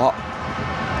sân nhà của họ.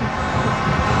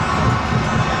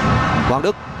 Quang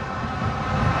Đức.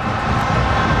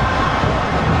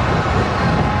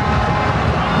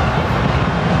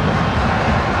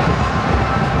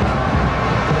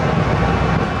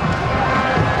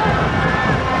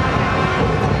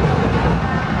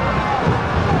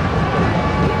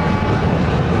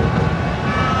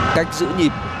 Cách giữ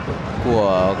nhịp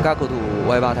của các cầu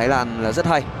thủ U23 Thái Lan là rất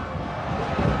hay.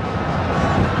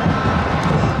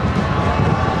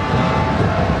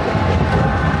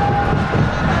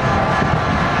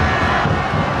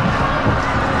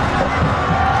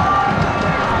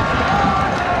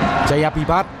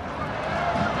 Jayapipat,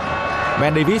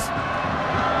 Ben Davis.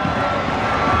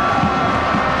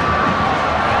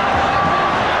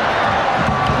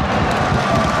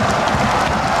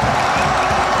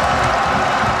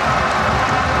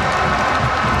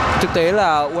 Thực tế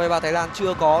là U23 Thái Lan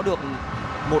chưa có được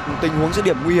một tình huống dứt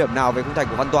điểm nguy hiểm nào về khung thành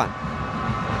của Văn Toản.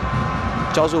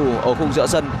 Cho dù ở khung giữa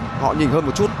sân họ nhỉnh hơn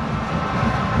một chút.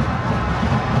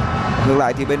 Ngược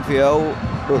lại thì bên phía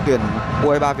đội tuyển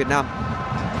U23 Việt Nam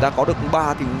đã có được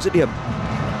 3 tình huống dứt điểm.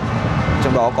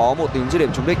 Trong đó có một tình huống dứt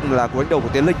điểm trúng đích là cú đánh đầu của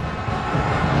Tiến Linh.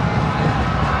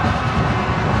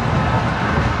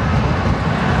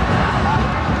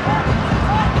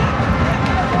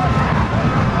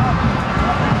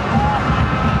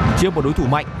 Trước một đối thủ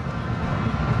mạnh,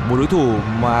 một đối thủ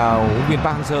mà huấn luyện viên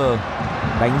Park Hang-seo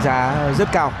đánh giá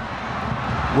rất cao,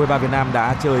 U23 Việt Nam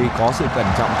đã chơi có sự cẩn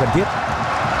trọng cần thiết.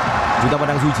 Chúng ta vẫn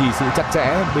đang duy trì sự chặt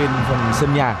chẽ bên phần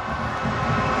sân nhà.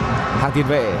 Hàng tiền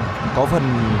vệ có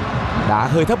phần đá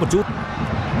hơi thấp một chút,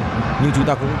 nhưng chúng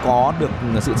ta cũng có được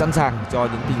sự sẵn sàng cho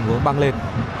những tình huống băng lên.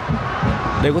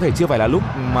 Đây có thể chưa phải là lúc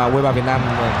mà U23 Việt Nam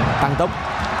tăng tốc.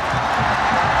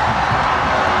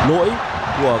 Lỗi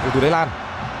của cầu thủ Thái Lan.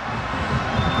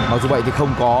 Mặc dù vậy thì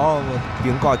không có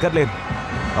tiếng còi cất lên.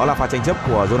 Đó là pha tranh chấp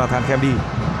của Jonathan Kennedy.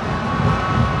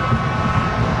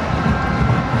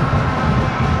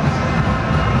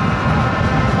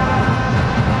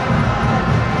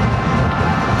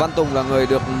 Văn Tùng là người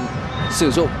được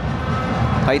sử dụng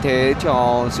thay thế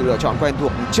cho sự lựa chọn quen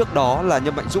thuộc trước đó là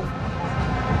Nhâm Mạnh Dũng.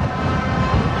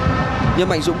 Nhâm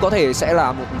Mạnh Dũng có thể sẽ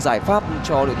là một giải pháp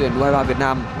cho đội tuyển U23 Việt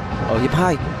Nam ở hiệp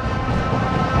 2.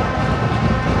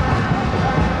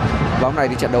 Và hôm nay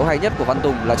thì trận đấu hay nhất của Văn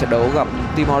Tùng là trận đấu gặp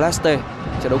Timor Leste,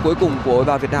 trận đấu cuối cùng của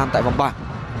U23 Việt Nam tại vòng bảng.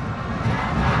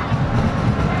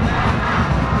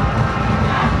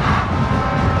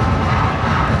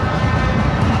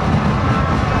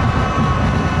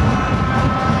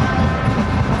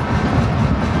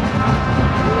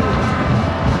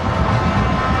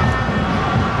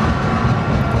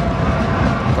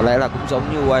 Có lẽ là cũng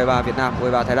giống như U23 Việt Nam,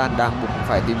 U23 Thái Lan đang buộc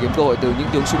phải tìm kiếm cơ hội từ những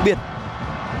tiếng súng biên.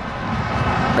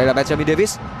 Đây là Benjamin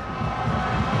Davis.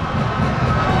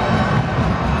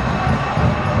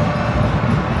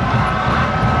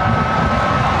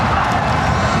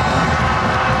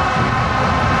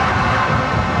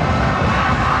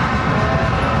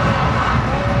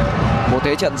 Một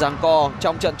thế trận giằng co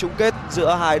trong trận chung kết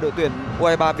giữa hai đội tuyển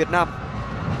U23 Việt Nam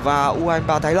và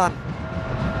U23 Thái Lan.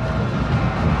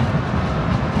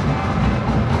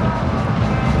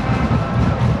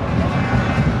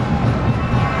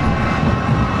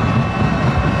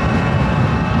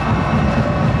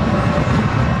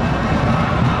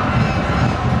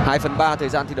 Hai phần 3 thời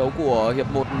gian thi đấu của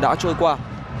hiệp 1 đã trôi qua.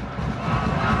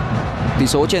 Tỷ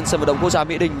số trên sân vận động quốc gia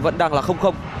Mỹ Đình vẫn đang là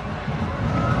 0-0.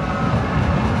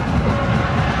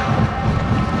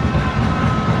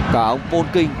 Cả ông Paul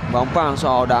King và ông Park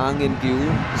Hang-seo đã nghiên cứu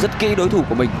rất kỹ đối thủ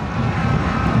của mình.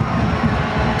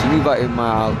 Chính vì vậy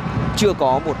mà chưa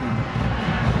có một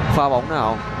pha bóng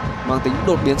nào mang tính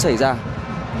đột biến xảy ra.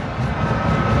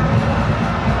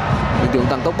 Những tiếng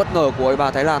tăng tốc bất ngờ của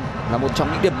U23 Thái Lan là một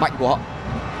trong những điểm mạnh của họ.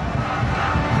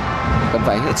 Cần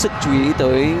phải hết sức chú ý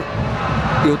tới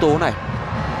yếu tố này.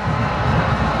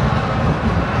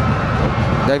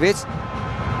 Davis,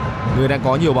 người đang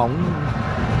có nhiều bóng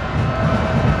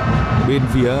bên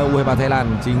phía U23 Thái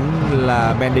Lan chính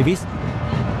là Ben Davis.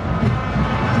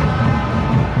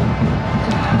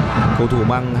 Cầu thủ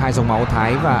mang hai dòng máu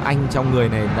Thái và Anh trong người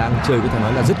này đang chơi có thể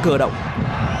nói là rất cơ động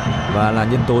và là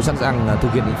nhân tố sẵn sàng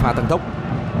thực hiện những pha tăng tốc.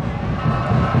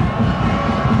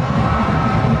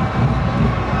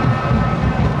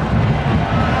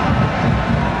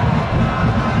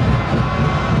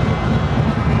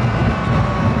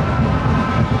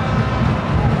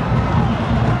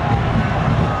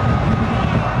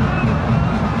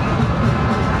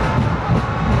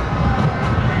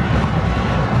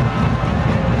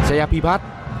 Isaiah Pipat.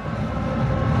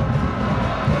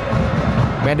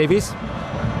 Ben Davis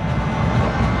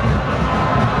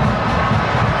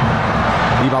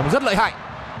đi bóng rất lợi hại.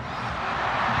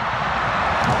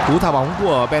 Cú thả bóng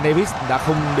của Ben Davis đã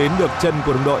không đến được chân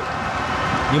của đồng đội.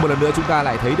 Nhưng một lần nữa chúng ta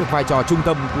lại thấy được vai trò trung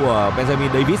tâm của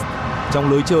Benjamin Davis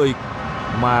trong lối chơi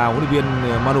mà huấn luyện viên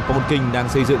Manu Polking đang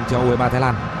xây dựng cho U23 Thái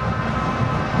Lan.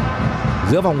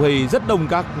 Giữa vòng vây rất đông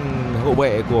các hậu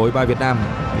vệ của U23 Việt Nam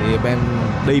thì Ben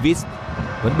Davis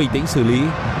vẫn bình tĩnh xử lý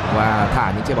và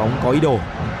thả những trái bóng có ý đồ.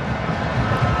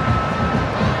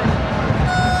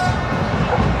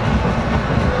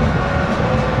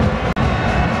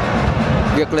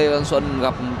 Việc Lê Văn Xuân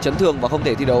gặp chấn thương và không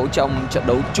thể thi đấu trong trận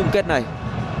đấu chung kết này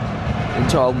khiến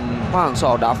cho ông Park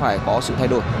Hang-seo đã phải có sự thay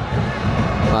đổi.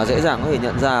 Và dễ dàng có thể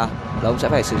nhận ra là ông sẽ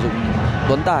phải sử dụng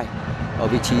Tuấn Tài ở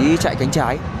vị trí chạy cánh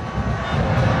trái.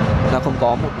 Là không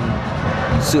có một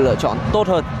sự lựa chọn tốt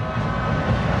hơn.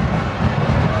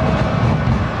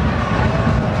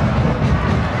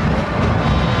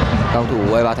 Cầu thủ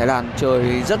U23 Thái Lan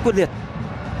chơi rất quyết liệt.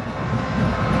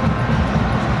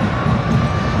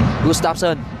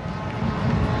 Gustafsson.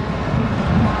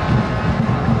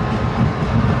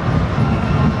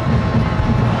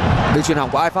 Đường chuyền hỏng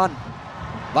của Ifan.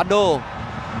 Vando.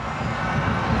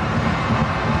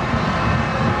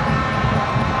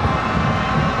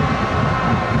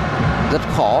 Rất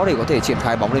khó để có thể triển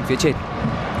khai bóng lên phía trên.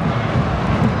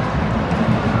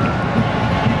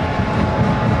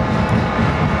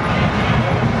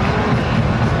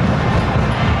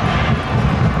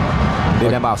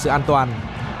 Để đảm bảo sự an toàn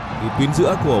thì tuyến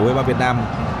giữa của U23 Việt Nam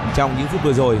trong những phút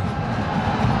vừa rồi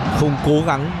không cố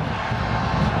gắng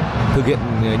thực hiện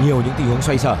nhiều những tình huống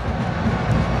xoay sở.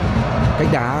 Cách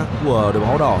đá của đội bóng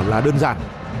áo đỏ là đơn giản,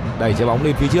 đẩy trái bóng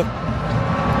lên phía trước.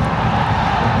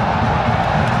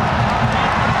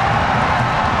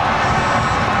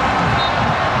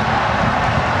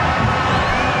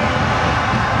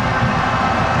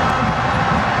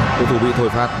 Cầu thủ bị thổi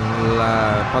phạt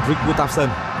là Patrick Gustafsson.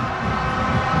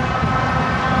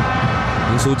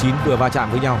 Những số 9 vừa va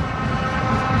chạm với nhau.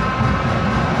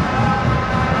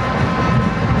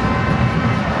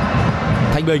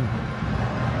 Thanh Bình.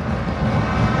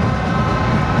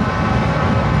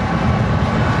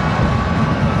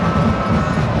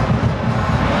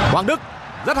 Hoàng Đức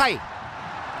rất hay.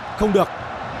 Không được.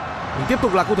 Nhưng tiếp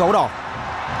tục là cầu thủ áo đỏ.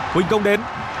 Huỳnh Công đến.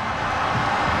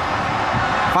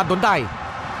 Phan Tuấn Tài.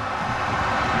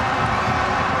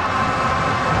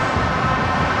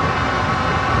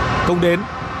 Công đến.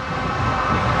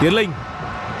 Tiến Linh.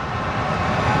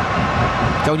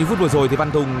 Trong những phút vừa rồi thì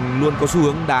Văn Tùng luôn có xu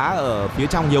hướng đá ở phía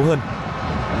trong nhiều hơn.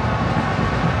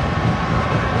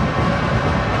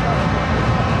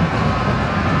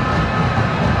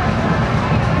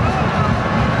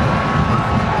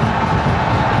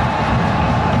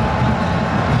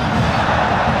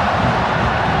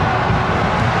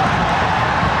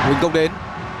 Huỳnh Công đến.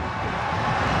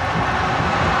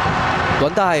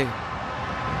 Tuấn Tài.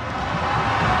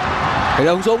 Thế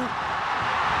Đồng Dũng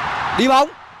đi bóng.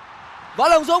 Võ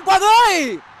Đồng Dũng qua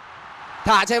người.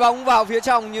 Thả trái bóng vào phía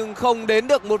trong nhưng không đến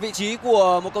được một vị trí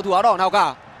của một cầu thủ áo đỏ nào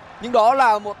cả. Nhưng đó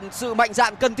là một sự mạnh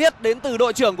dạn cần thiết đến từ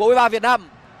đội trưởng của U23 Việt Nam.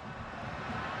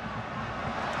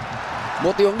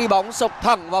 Một tiếng đi bóng sộc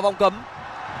thẳng vào vòng cấm,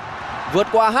 vượt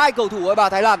qua hai cầu thủ U23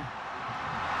 Thái Lan.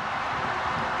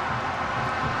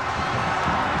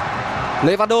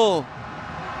 Lê Văn Đô.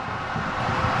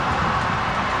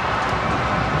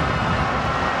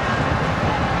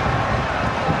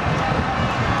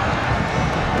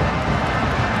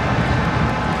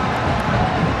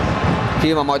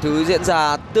 Khi mà mọi thứ diễn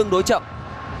ra tương đối chậm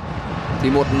thì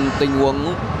một tình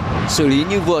huống xử lý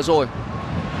như vừa rồi,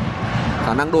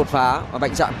 khả năng đột phá và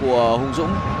mạnh dạn của Hùng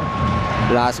Dũng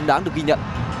là xứng đáng được ghi nhận.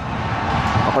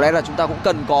 Và có lẽ là chúng ta cũng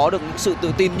cần có được những sự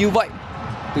tự tin như vậy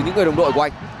từ những người đồng đội của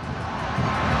anh.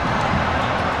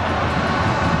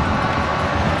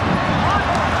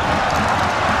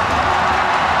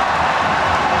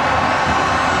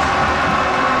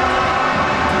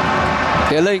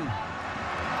 Tiến Linh.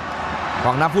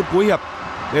 Khoảng 5 phút cuối hiệp,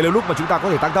 đây là lúc mà chúng ta có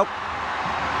thể tăng tốc.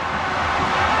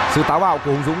 Sự táo bạo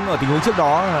của Hùng Dũng ở tình huống trước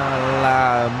đó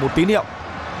là một tín hiệu.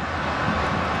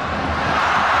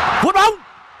 Vuốt bóng,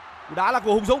 đá là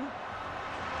của Hùng Dũng.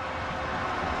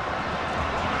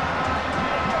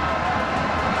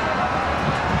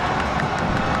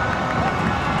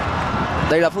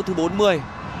 Đây là phút thứ 40.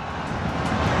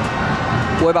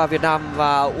 U23 Việt Nam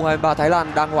và U23 Thái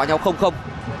Lan đang hòa nhau 0-0.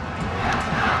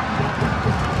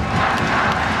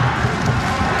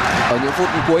 Ở những phút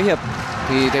cuối hiệp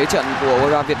thì thế trận của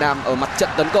U23 Việt Nam ở mặt trận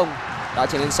tấn công đã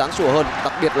trở nên sáng sủa hơn,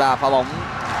 đặc biệt là pha bóng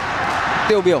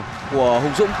tiêu biểu của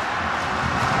Hùng Dũng.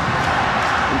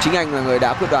 Chính anh là người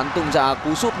đã quyết đoán tung ra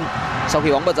cú sút sau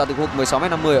khi bóng bật ra từ khu vực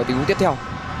 16m50 ở tình huống tiếp theo.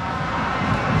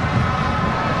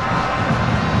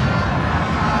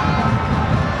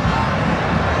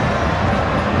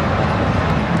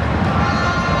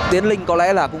 Tiến Linh có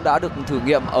lẽ là cũng đã được thử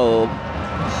nghiệm ở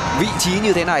vị trí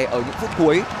như thế này ở những phút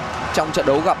cuối trong trận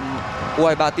đấu gặp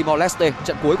U23 Timor Leste,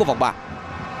 trận cuối của vòng bảng.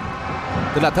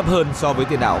 Tức là thấp hơn so với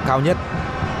tiền đạo cao nhất.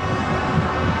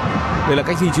 Đây là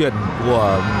cách di chuyển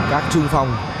của các trung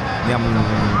phong nhằm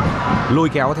lôi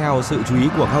kéo theo sự chú ý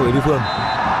của các hậu vệ đối phương,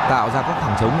 tạo ra các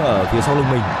khoảng trống ở phía sau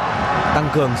lưng mình, tăng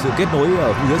cường sự kết nối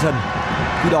ở phía dưới sân.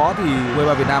 Khi đó thì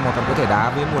U23 Việt Nam hoàn toàn có thể đá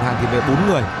với một hàng tiền vệ 4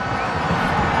 người.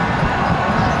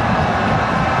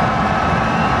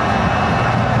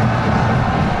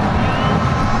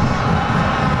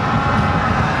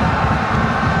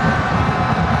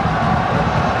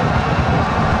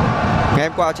 Ngày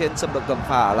hôm qua trên sân vận động Cẩm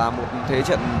Phả là một thế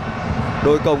trận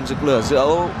đôi công rực lửa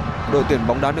giữa đội tuyển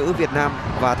bóng đá nữ Việt Nam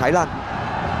và Thái Lan.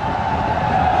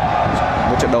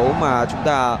 Một trận đấu mà chúng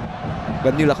ta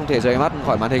gần như là không thể rời mắt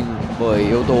khỏi màn hình bởi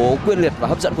yếu tố quyết liệt và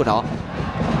hấp dẫn của nó.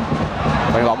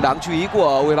 Và bóng đáng chú ý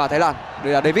của U23 Thái Lan,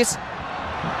 đây là Davis.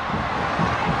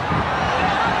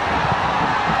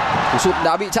 Cú sút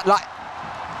đã bị chặn lại.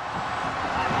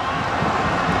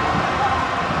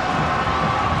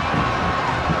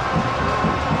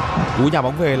 Cú nhà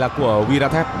bóng về là của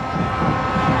Virathep.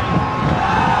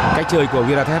 Cách chơi của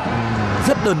Virathep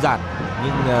rất đơn giản,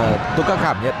 nhưng tôi có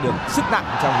cảm nhận được sức nặng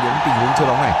trong những tình huống chơi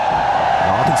bóng này.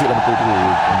 Nó thực sự là một cầu thủ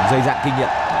dày dặn kinh nghiệm.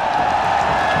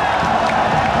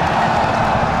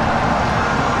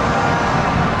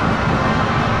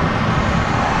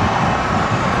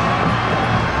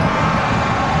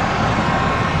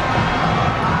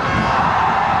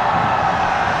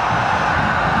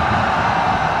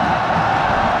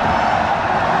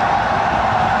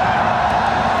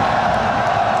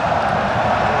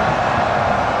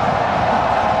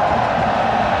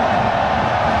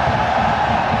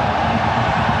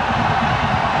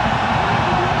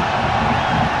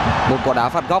 Quả đá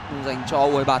phạt góc dành cho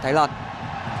U23 Thái Lan.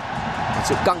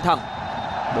 Sự căng thẳng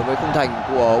đối với khung thành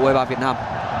của U23 Việt Nam.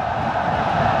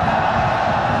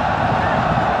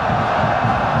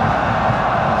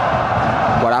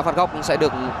 Quả đá phạt góc sẽ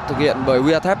được thực hiện bởi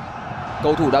Virathep,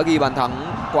 cầu thủ đã ghi bàn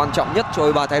thắng quan trọng nhất cho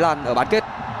U23 Thái Lan ở bán kết.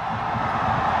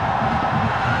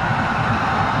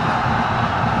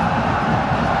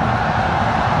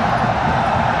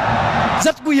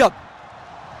 Rất nguy hiểm.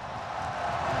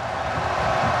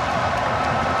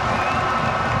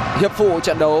 Hiệp phụ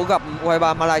trận đấu gặp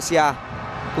U23 Malaysia,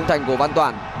 khung thành của Văn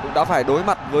Toản cũng đã phải đối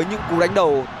mặt với những cú đánh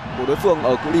đầu của đối phương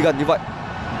ở cự ly gần như vậy.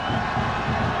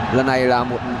 Lần này là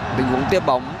một tình huống tiếp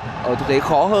bóng ở tư thế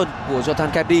khó hơn của Jonathan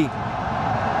Kennedy.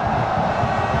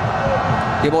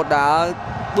 Hiệp 1 đã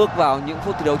bước vào những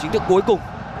phút thi đấu chính thức cuối cùng.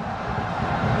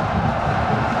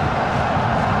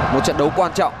 Một trận đấu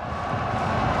quan trọng,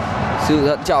 sự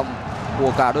thận trọng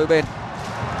của cả đôi bên.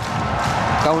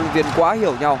 Các huấn luyện viên quá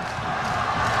hiểu nhau,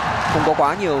 không có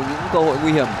quá nhiều những cơ hội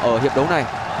nguy hiểm ở hiệp đấu này.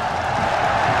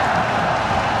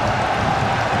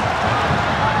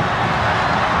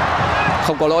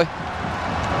 Không có lỗi.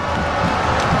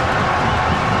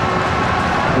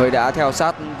 Người đã theo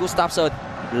sát Gustafsson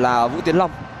là Vũ Tiến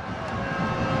Long.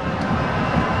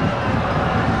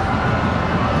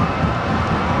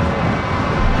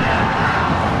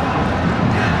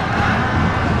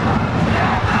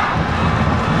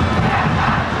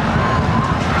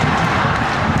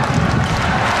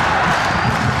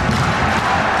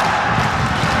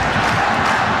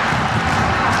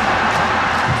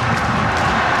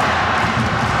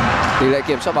 Tỷ lệ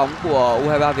kiểm soát bóng của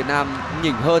U23 Việt Nam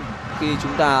nhỉnh hơn khi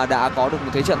chúng ta đã có được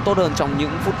một thế trận tốt hơn trong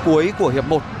những phút cuối của hiệp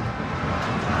 1.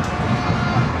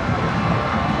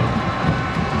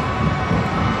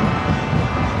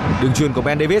 Đường chuyền của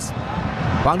Ben Davis.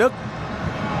 Hoàng Đức,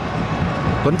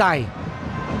 Tuấn Tài,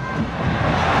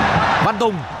 Văn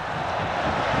Tùng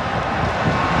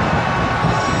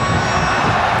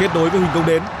kết nối với Huỳnh Công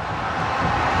Đến.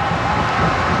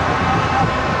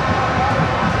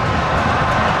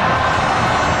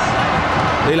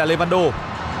 Đây là Lê Văn Đô.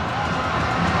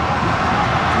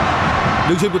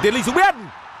 Đường chuyền của Tiến Linh xuống biên.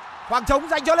 Khoảng trống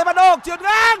dành cho Lê Văn Đô, chuyền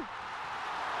ngang.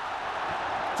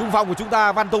 Trung phong của chúng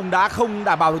ta Văn Tùng đã không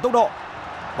đảm bảo được tốc độ.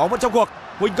 Bóng vẫn trong cuộc.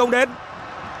 Huỳnh Công Đến.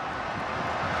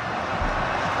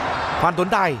 Phan Tuấn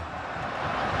Tài.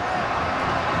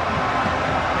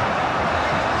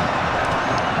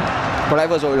 Có lẽ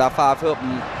vừa rồi là pha phối hợp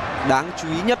đáng chú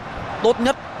ý nhất, tốt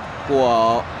nhất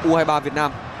của U23 Việt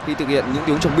Nam khi thực hiện những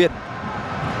tiếng chống biên.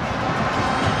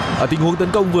 Ở tình huống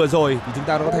tấn công vừa rồi thì chúng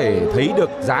ta có thể thấy được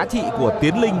giá trị của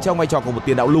Tiến Linh trong vai trò của một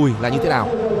tiền đạo lùi là như thế nào.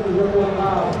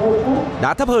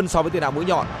 Đá thấp hơn so với tiền đạo mũi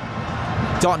nhọn,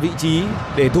 chọn vị trí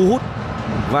để thu hút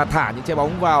và thả những trái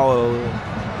bóng vào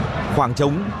khoảng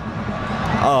trống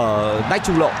ở nách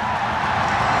trung lộ.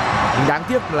 Nhưng đáng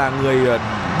tiếc là người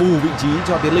bù vị trí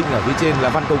cho Tiến Linh ở phía trên là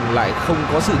Văn Tùng lại không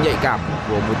có sự nhạy cảm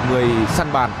của một người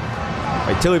săn bàn,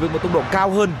 phải chơi với một tốc độ cao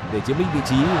hơn để chiếm lĩnh vị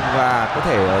trí và có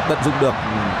thể tận dụng được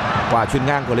quả chuyền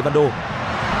ngang của Levando.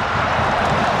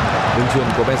 Đường chuyền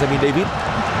của Benjamin David,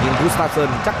 nhưng Gustafsson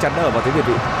chắc chắn ở vào thế việt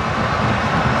vị.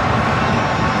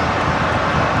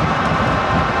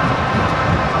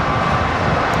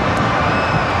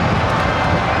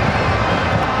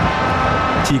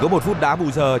 Chỉ có 1 phút đá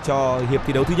bù giờ cho hiệp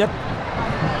thi đấu thứ nhất.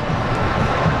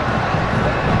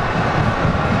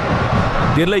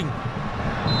 Tiến Linh.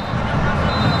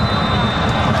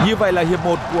 Như vậy là hiệp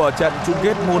 1 của trận chung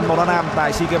kết môn bóng đá nam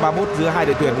tại SEA Games 31 giữa hai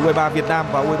đội tuyển U23 Việt Nam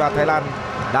và U23 Thái Lan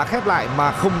đã khép lại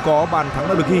mà không có bàn thắng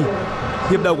nào được ghi.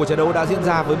 Hiệp đầu của trận đấu đã diễn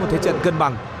ra với một thế trận cân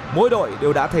bằng. Mỗi đội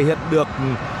đều đã thể hiện được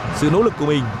sự nỗ lực của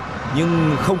mình,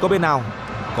 nhưng không có bên nào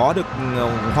có được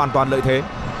hoàn toàn lợi thế.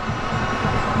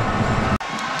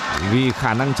 Vì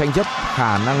khả năng tranh chấp,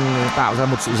 khả năng tạo ra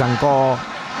một sự giằng co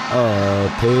ở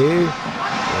thế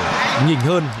nhỉnh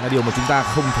hơn là điều mà chúng ta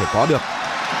không thể có được.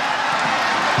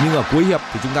 Nhưng ở cuối hiệp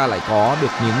thì chúng ta lại có được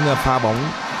những pha bóng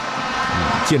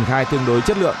triển khai tương đối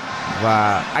chất lượng,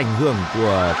 và ảnh hưởng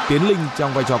của Tiến Linh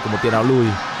trong vai trò của một tiền đạo lùi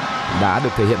đã được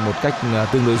thể hiện một cách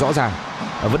tương đối rõ ràng.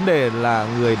 Vấn đề là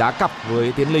người đá cặp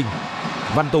với Tiến Linh,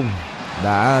 Văn Tùng,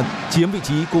 đã chiếm vị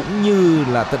trí cũng như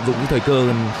là tận dụng những thời cơ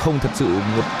không thật sự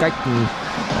một cách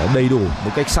đầy đủ,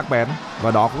 một cách sắc bén.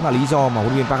 Và đó cũng là lý do mà huấn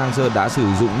luyện viên Park Hang-seo đã sử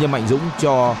dụng Nhâm Mạnh Dũng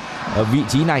cho vị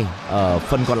trí này ở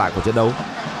phần còn lại của trận đấu.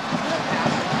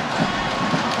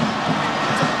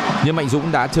 Nhâm Mạnh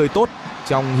Dũng đã chơi tốt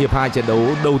trong hiệp 2 trận đấu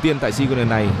đầu tiên tại SEA Games lần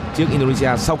này trước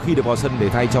Indonesia sau khi được vào sân để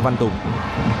thay cho Văn Tùng.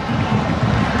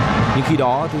 Nhưng khi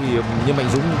đó thì Nhâm Mạnh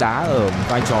Dũng đá ở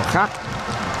vai trò khác.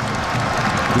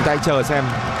 Chúng ta hãy chờ xem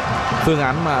phương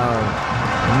án mà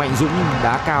Mạnh Dũng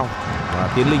đá cao và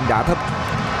Tiến Linh đá thấp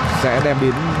sẽ đem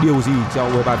đến điều gì cho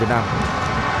U23 Việt Nam.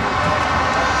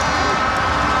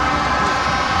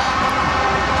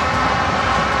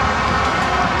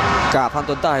 Cả Phan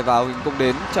Tuấn Tài và Huỳnh Công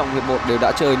Đến trong hiệp 1 đều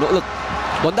đã chơi nỗ lực.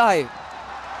 Tuấn Tài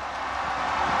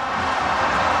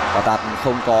quả tạt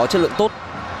không có chất lượng tốt.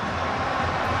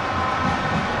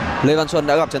 Lê Văn Xuân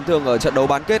đã gặp chấn thương ở trận đấu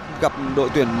bán kết gặp đội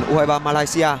tuyển U23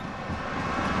 Malaysia,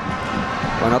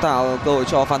 và nó tạo cơ hội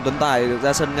cho Phan Tuấn Tài được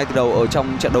ra sân ngay từ đầu ở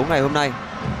trong trận đấu ngày hôm nay.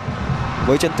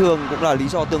 Với chấn thương cũng là lý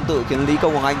do tương tự khiến Lý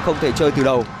Công Hoàng Anh không thể chơi từ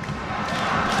đầu.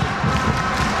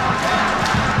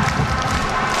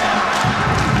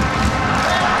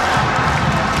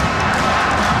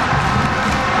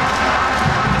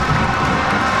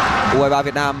 U23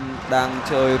 Việt Nam đang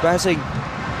chơi pressing.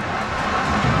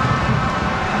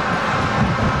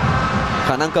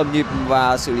 Khả năng cầm nhịp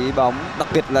và xử lý bóng, đặc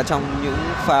biệt là trong những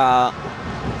pha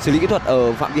xử lý kỹ thuật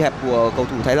ở phạm vi hẹp của cầu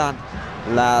thủ Thái Lan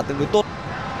là tương đối tốt.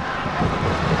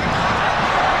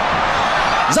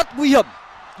 Rất nguy hiểm,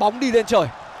 bóng đi lên trời,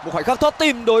 một khoảnh khắc thót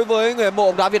tim đối với người hâm mộ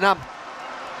bóng đá Việt Nam.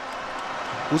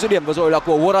 Cú dứt điểm vừa rồi là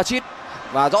của Worachit,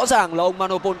 và rõ ràng là ông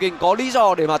Mano Polking có lý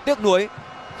do để mà tiếc nuối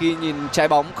khi nhìn trái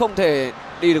bóng không thể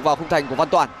đi được vào khung thành của Văn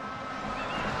Toàn.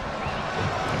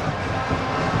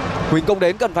 Huỳnh Công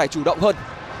Đến cần phải chủ động hơn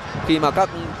khi mà các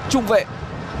trung vệ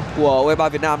của U23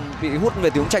 Việt Nam bị hút về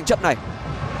tiếng tranh chấp này.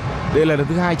 Đây là lần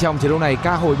thứ 2 trong trận đấu này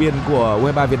các hồi biên của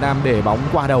U23 Việt Nam để bóng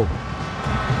qua đầu.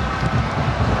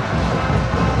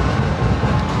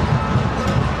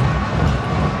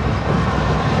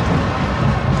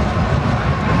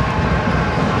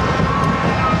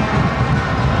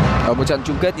 Ở một trận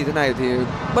chung kết như thế này thì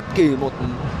bất kỳ một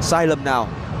sai lầm nào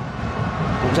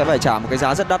cũng sẽ phải trả một cái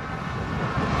giá rất đắt.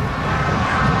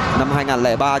 Năm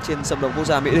 2003 trên sân vận động quốc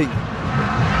gia Mỹ Đình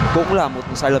cũng là một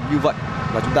sai lầm như vậy,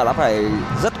 và chúng ta đã phải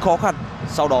rất khó khăn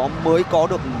sau đó mới có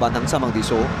được bàn thắng san bằng tỷ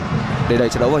số để đẩy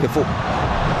trận đấu vào hiệp phụ.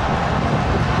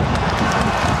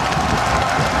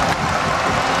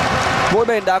 Mỗi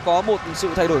bên đã có một sự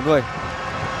thay đổi người.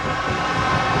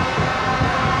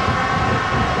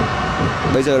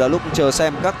 Bây giờ là lúc chờ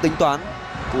xem các tính toán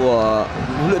của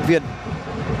huấn luyện viên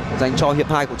dành cho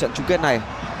hiệp 2 của trận chung kết này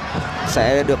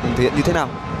sẽ được thể hiện như thế nào.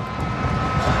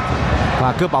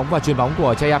 Và cướp bóng và chuyền bóng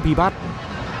của Chaya Pipat.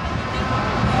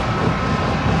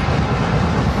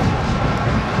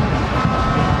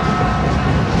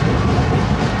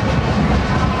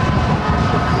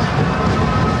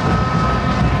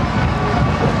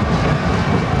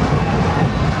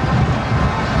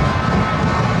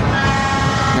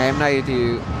 nay thì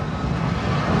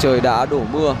trời đã đổ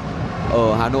mưa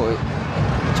ở Hà Nội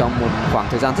trong một khoảng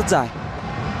thời gian rất dài.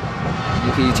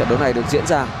 Nhưng khi trận đấu này được diễn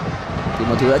ra thì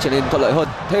mọi thứ đã trở nên thuận lợi hơn.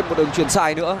 Thêm một đường chuyền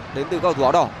sai nữa đến từ cầu thủ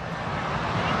áo đỏ.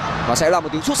 Và sẽ là một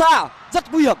tiếng sút xa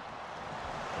rất nguy hiểm.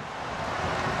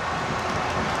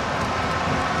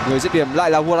 Người dứt điểm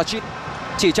lại là Worachit.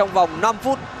 Chỉ trong vòng 5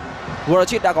 phút,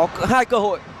 Worachit đã có 2 cơ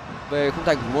hội về khung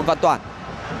thành của môn Văn Toản.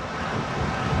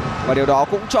 Và điều đó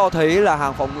cũng cho thấy là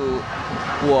hàng phòng ngự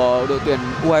của đội tuyển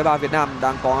U23 Việt Nam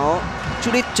đang có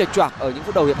chút ít chệch choạc ở những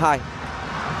phút đầu hiệp 2.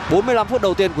 45 phút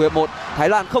đầu tiên của hiệp 1, Thái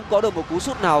Lan không có được một cú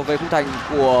sút nào về khung thành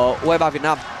của U23 Việt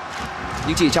Nam.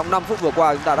 Nhưng chỉ trong 5 phút vừa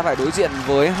qua chúng ta đã phải đối diện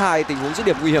với 2 tình huống dứt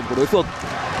điểm nguy hiểm của đối phương.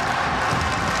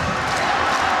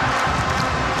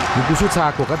 Những cú sút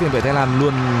xa của các tiền vệ Thái Lan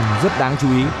luôn rất đáng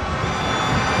chú ý.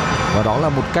 Và đó là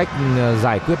một cách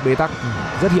giải quyết bế tắc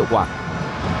rất hiệu quả.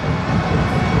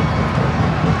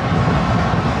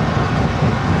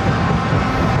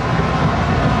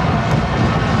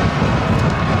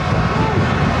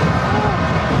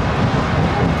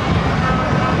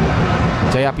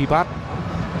 Jaya Pipat.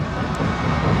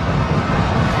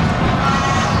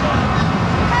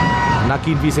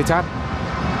 Nakin Visechat.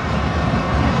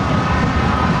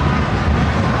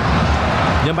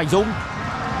 Nhâm Mạnh Dũng.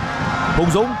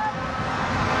 Hùng Dũng.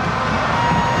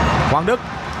 Hoàng Đức.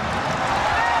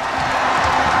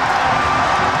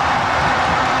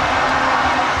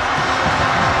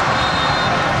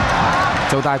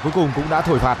 Trọng tài cuối cùng cũng đã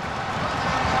thổi phạt.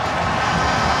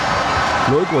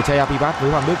 Lỗi của Jaya Pipat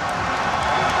với Hoàng Đức.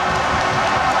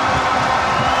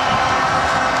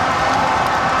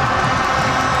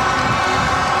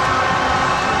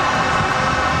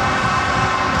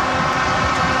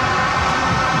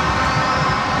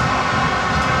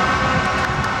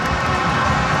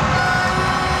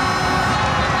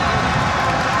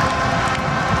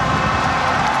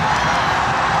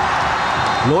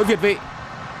 Lỗi việt vị.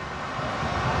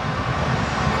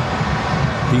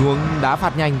 Tình huống đá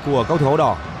phạt nhanh của cầu thủ áo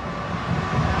đỏ.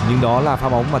 Nhưng đó là pha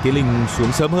bóng mà Tiến Linh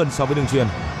xuống sớm hơn so với đường chuyền.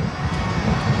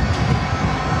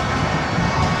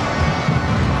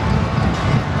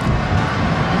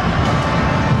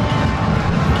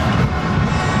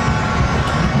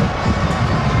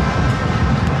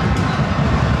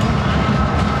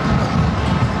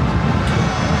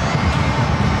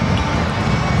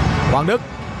 Hoàng Đức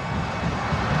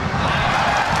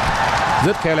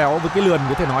rất khéo léo với cái lườn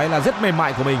có thể nói là rất mềm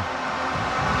mại của mình.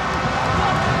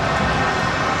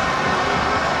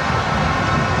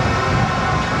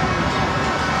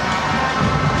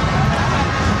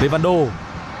 Levando.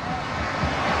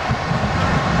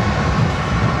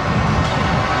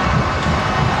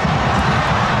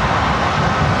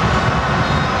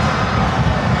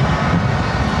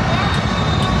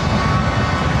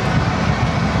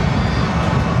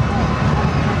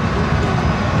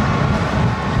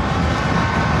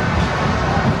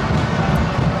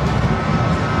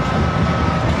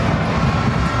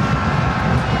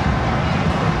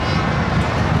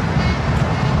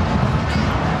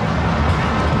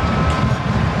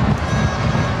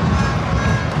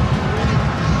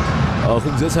 Ở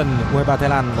khung giữa sân, U23 Thái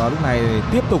Lan vào lúc này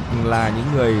tiếp tục là những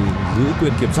người giữ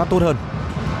quyền kiểm soát tốt hơn.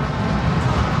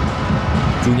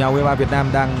 Chủ nhà U23 Việt Nam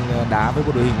đang đá với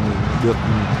một đội hình được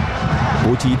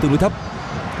bố trí tương đối thấp,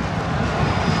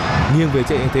 nghiêng về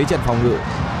thế trận phòng ngự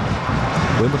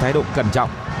với một thái độ cẩn trọng.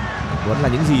 Vẫn là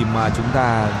những gì mà chúng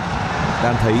ta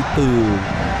đang thấy từ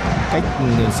cách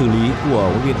xử lý của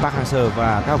huấn luyện viên Park Hang-seo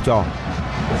và các học trò.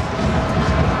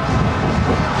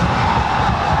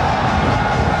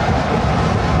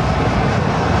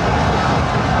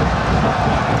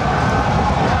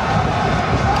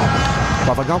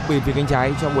 Quả phạt góc bên phía cánh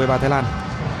trái cho U23 Thái Lan.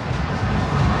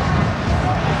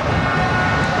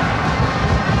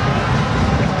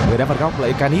 Người đá phạt góc là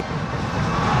Ekanit.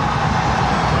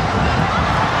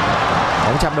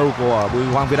 Bóng chạm đầu của Bùi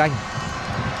Hoàng Việt Anh.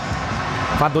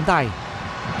 Phan Tuấn Tài.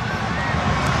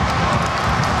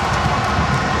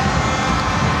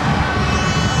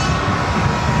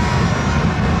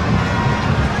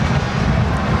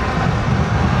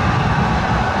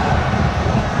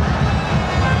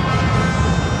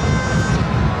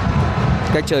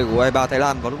 Cách chơi của U23 Thái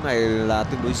Lan vào lúc này là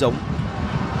tương đối giống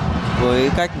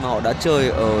với cách mà họ đã chơi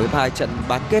ở hai trận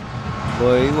bán kết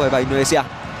với U23 Indonesia.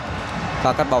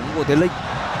 Và cắt bóng của Tiến Linh,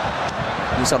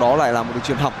 nhưng sau đó lại là một đường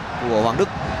chuyền hỏng của Hoàng Đức.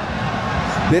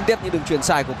 Liên tiếp những đường chuyền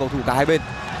sai của cầu thủ cả hai bên.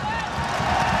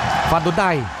 Phan Tuấn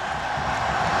Tài.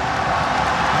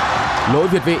 Lỗi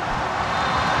việt vị.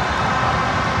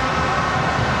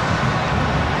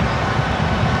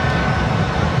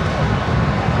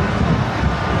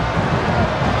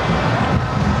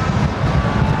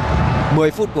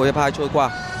 10 phút của hiệp 2 trôi qua,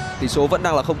 tỷ số vẫn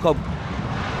đang là 0-0.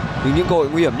 Nhưng những cơ hội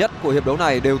nguy hiểm nhất của hiệp đấu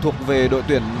này đều thuộc về đội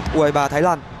tuyển U23 Thái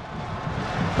Lan.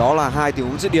 Đó là 2 tình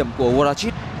huống dứt điểm của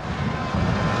Warachit.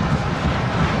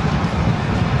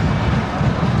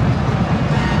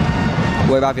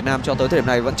 U23 Việt Nam cho tới thời điểm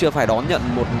này vẫn chưa phải đón nhận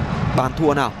một bàn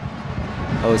thua nào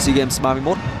ở SEA Games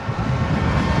 31.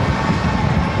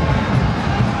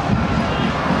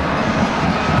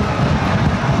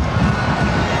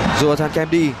 Jonathan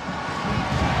Kemdi.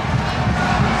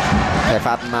 Thẻ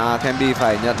phạt mà Kemdi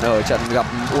phải nhận ở trận gặp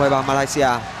U23 Malaysia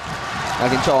đã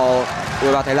khiến cho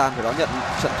U23 Thái Lan phải đón nhận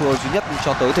trận thua duy nhất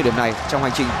cho tới thời điểm này trong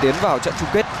hành trình tiến vào trận chung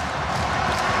kết.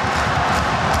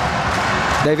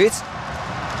 Davis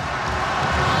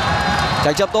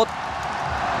tranh chấp tốt,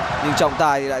 nhưng trọng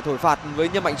tài lại thổi phạt với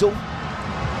Nhâm Mạnh Dũng.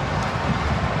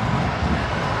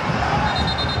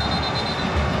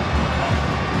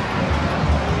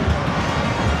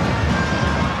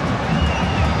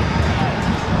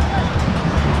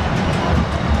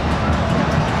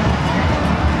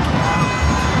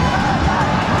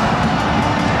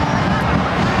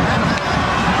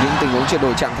 Những tình huống chuyển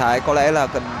đổi trạng thái có lẽ là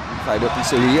cần phải được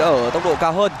xử lý ở tốc độ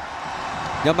cao hơn.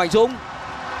 Nhâm Mạnh Dũng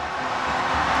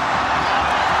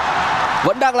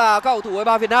vẫn đang là các cầu thủ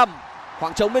U23 Việt Nam.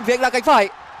 Khoảng trống bên phía là cánh phải.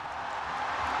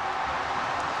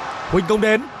 Huỳnh Công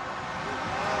đến.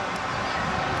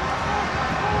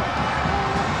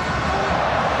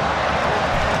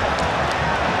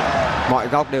 Mọi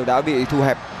góc đều đã bị thu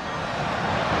hẹp.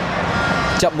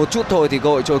 Chậm một chút thôi thì cơ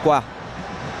hội trôi qua.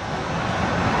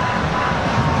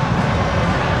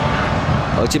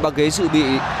 Ở trên băng ghế dự bị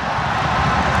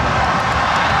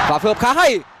và phối hợp khá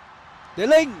hay. Tiến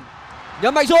Linh,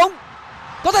 Nhâm Mạnh Dũng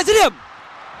có thể dứt điểm.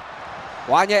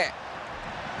 Quá nhẹ.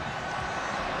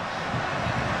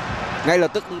 Ngay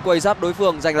lập tức quay giáp đối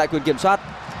phương, giành lại quyền kiểm soát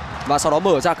và sau đó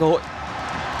mở ra cơ hội.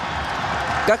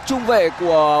 Các trung vệ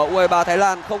của U23 Thái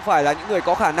Lan không phải là những người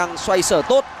có khả năng xoay sở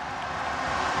tốt.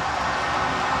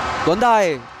 Tuấn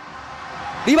Tài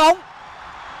đi bóng.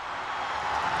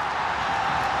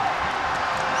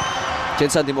 Trên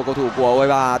sân thì một cầu thủ của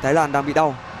U23 Thái Lan đang bị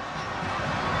đau.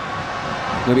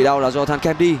 Người bị đau là Jonathan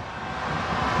Kemdi.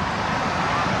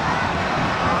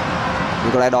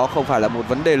 Nhưng có lẽ đó không phải là một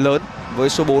vấn đề lớn với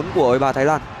số 4 của U23 Thái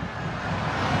Lan.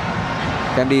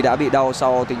 Kemdi đã bị đau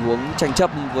sau tình huống tranh chấp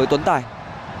với Tuấn Tài.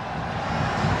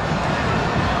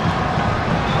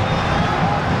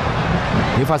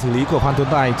 Những pha xử lý của Phan Tuấn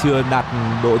Tài chưa đạt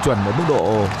độ chuẩn ở mức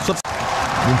độ xuất sắc,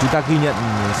 nhưng chúng ta ghi nhận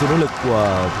sự nỗ lực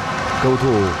của cầu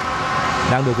thủ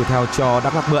đang được Viettel cho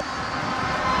Đắk Lắk mượn.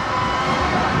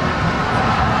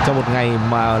 Trong một ngày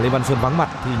mà Lê Văn Xuân vắng mặt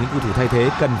thì những cầu thủ thay thế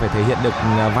cần phải thể hiện được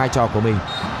vai trò của mình.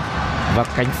 Và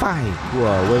cánh phải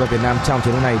của U23 Việt Nam trong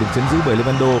trận đấu này được chấn giữ bởi Lê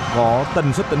Văn Đô có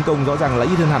tần suất tấn công rõ ràng là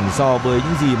ít hơn hẳn so với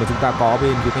những gì mà chúng ta có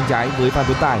bên phía cánh trái với Phan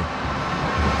Tuấn Tài.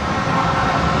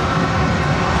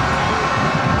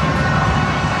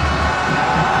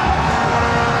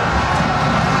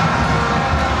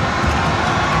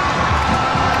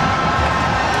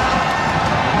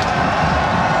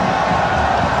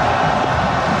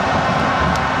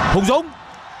 Hùng Dũng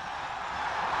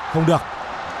không được.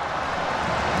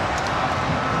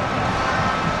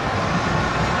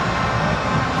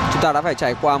 Chúng ta đã phải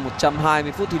trải qua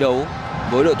 120 phút thi đấu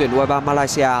với đội tuyển U23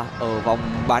 Malaysia ở vòng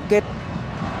bán kết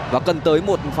và cần tới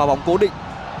một pha bóng cố định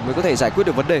mới có thể giải quyết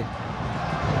được vấn đề.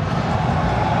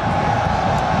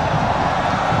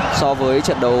 So với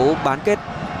trận đấu bán kết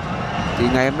thì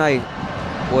ngày hôm nay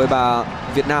U23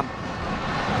 Việt Nam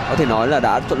có thể nói là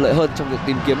đã thuận lợi hơn trong việc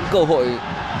tìm kiếm cơ hội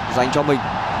dành cho mình.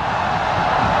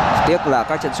 Tiếc là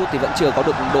các chân sút thì vẫn chưa có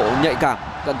được độ nhạy cảm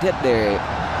cần thiết để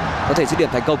có thể dứt điểm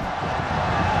thành công.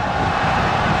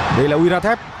 Đây là Uy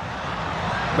Thép.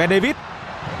 Ben David.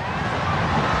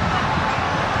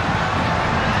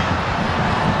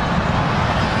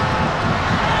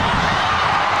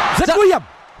 Rất nguy hiểm.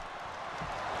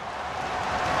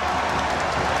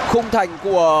 Khung thành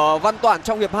của Văn Toản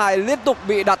trong hiệp 2 liên tục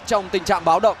bị đặt trong tình trạng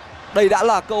báo động. Đây đã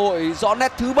là cơ hội rõ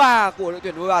nét thứ 3 của đội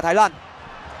tuyển U23 Thái Lan.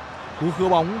 Cú khứa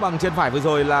bóng bằng chân phải vừa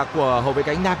rồi là của hậu vệ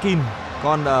cánh Nakin.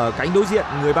 Còn ở cánh đối diện,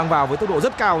 người băng vào với tốc độ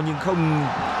rất cao nhưng không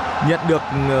nhận được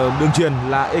đường truyền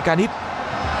là Ekanit.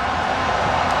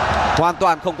 Hoàn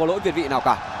toàn không có lỗi việt vị nào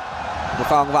cả. Một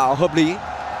pha bóng vào hợp lý.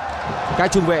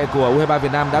 Các trung vệ của U23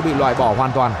 Việt Nam đã bị loại bỏ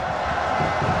hoàn toàn.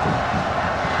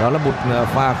 Đó là một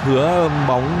pha khứa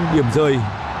bóng điểm rơi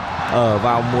ở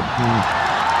vào một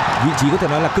vị trí có thể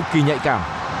nói là cực kỳ nhạy cảm.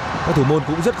 Các thủ môn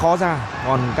cũng rất khó ra,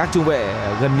 còn các trung vệ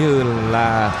gần như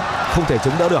là không thể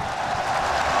chống đỡ được.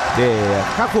 Để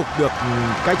khắc phục được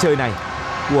cái chơi này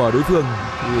của đối phương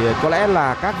thì có lẽ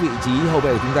là các vị trí hậu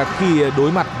vệ của chúng ta khi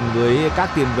đối mặt với các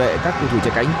tiền vệ, các cầu thủ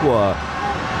chạy cánh của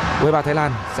U23 Thái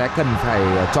Lan sẽ cần phải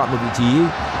chọn một vị trí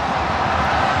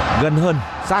gần hơn,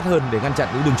 sát hơn để ngăn chặn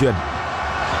những đường chuyền.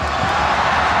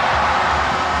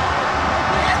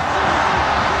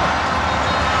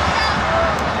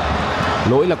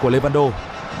 Lỗi là của Levando.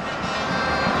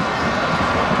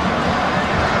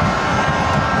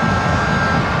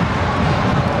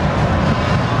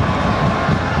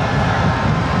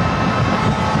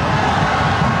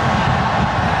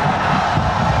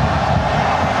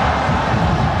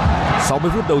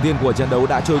 Phút đầu tiên của trận đấu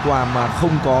đã trôi qua mà không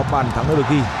có bàn thắng nào được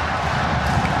ghi.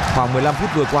 Khoảng 15 phút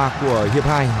vừa qua của hiệp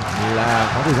 2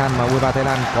 là có thời gian mà U23 Thái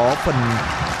Lan có phần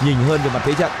nhỉnh hơn về mặt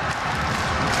thế trận.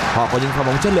 Họ có những pha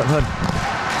bóng chất lượng hơn.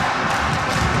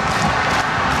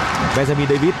 Benjamin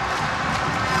David,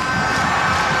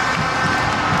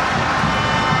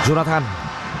 Jonathan,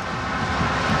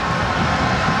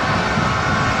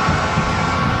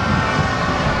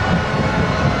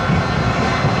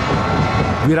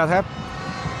 Virathep,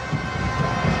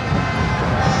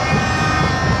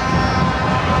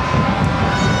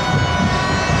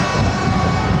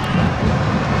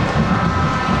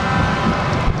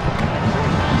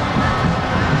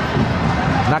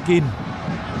 Nakin,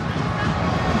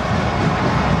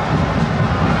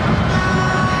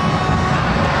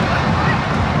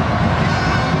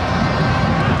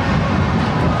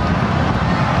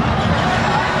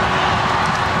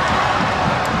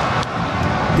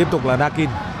 tiếp tục là Nakin,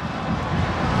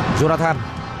 Jonathan,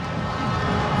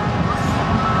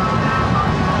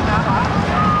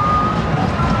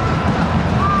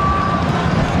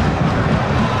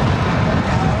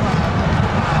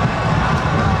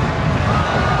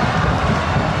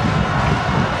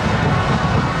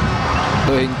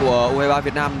 đội hình của U23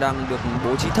 Việt Nam đang được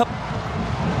bố trí thấp.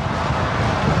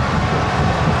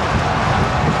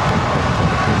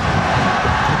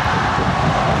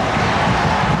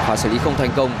 Pha xử lý không thành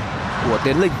công của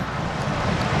Tiến Linh.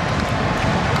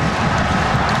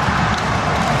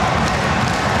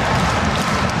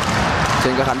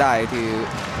 Trên các khán đài thì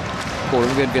cổ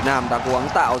động viên Việt Nam đã cố gắng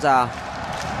tạo ra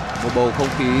một bầu không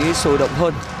khí sôi động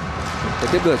hơn để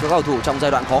tiếp đuổi cho các cầu thủ trong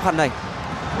giai đoạn khó khăn này.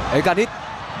 Eganit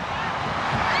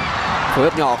phối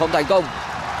hợp nhỏ không thành công.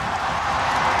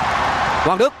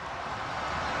 Hoàng Đức,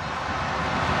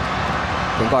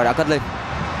 tiếng còi đã cất lên.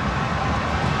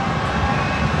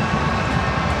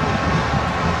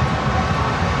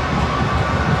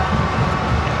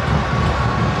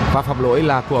 Pha phạm lỗi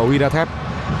là của Virathep.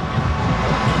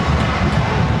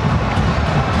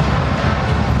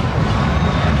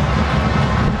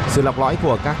 Sự lọc lõi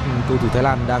của các cầu thủ Thái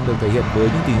Lan đang được thể hiện với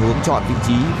những tình huống chọn vị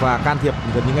trí và can thiệp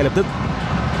gần như ngay lập tức.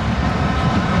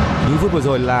 Những phút vừa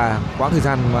rồi là quãng thời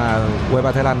gian mà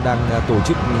U23 Thái Lan đang tổ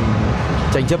chức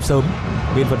tranh chấp sớm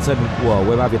bên phần sân của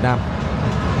U23 Việt Nam.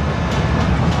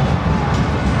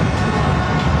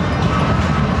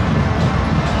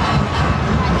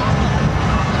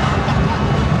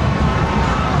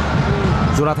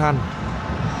 Jonathan,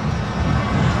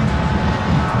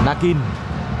 Nakin,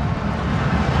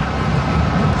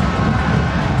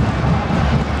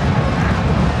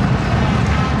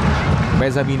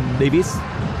 Benjamin Davis.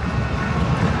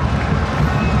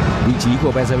 Vị trí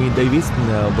của Benjamin Davis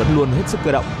vẫn luôn hết sức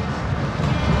cơ động.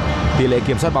 Tỷ lệ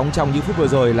kiểm soát bóng trong những phút vừa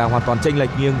rồi là hoàn toàn chênh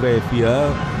lệch nghiêng về phía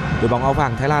đội bóng áo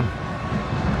vàng Thái Lan.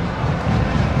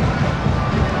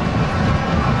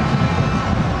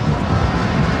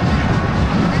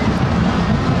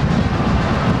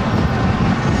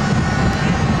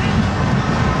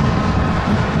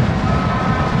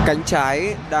 Cánh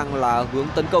trái đang là hướng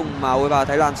tấn công mà U23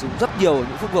 Thái Lan sử dụng rất nhiều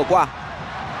những phút vừa qua.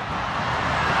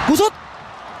 Cú sút.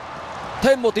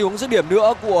 Thêm một tình huống dứt điểm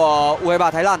nữa của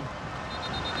U23 Thái Lan.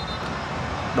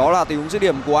 Đó là tình huống dứt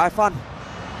điểm của Ifan.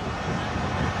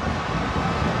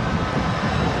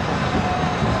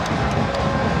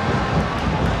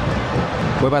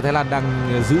 U23 Thái Lan đang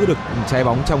giữ được trái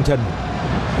bóng trong chân,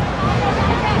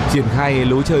 triển khai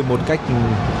lối chơi một cách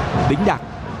đĩnh đạc.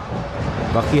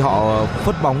 Và khi họ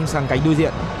phất bóng sang cánh đối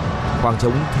diện, khoảng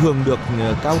trống thường được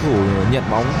cao thủ nhận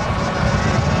bóng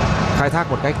khai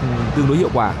thác một cách tương đối hiệu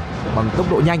quả bằng tốc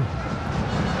độ nhanh.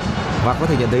 Và có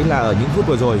thể nhận thấy là ở những phút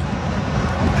vừa rồi,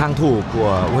 hàng thủ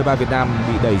của U23 Việt Nam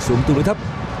bị đẩy xuống tương đối thấp.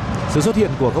 Sự xuất hiện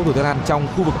của cầu thủ Thái Lan trong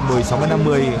khu vực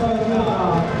 16m50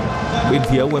 bên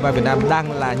phía U23 Việt Nam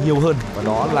đang là nhiều hơn, và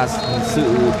đó là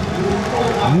sự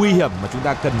nguy hiểm mà chúng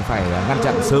ta cần phải ngăn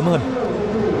chặn sớm hơn.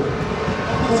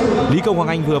 Lý Công Hoàng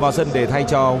Anh vừa vào sân để thay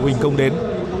cho Huỳnh Công Đến.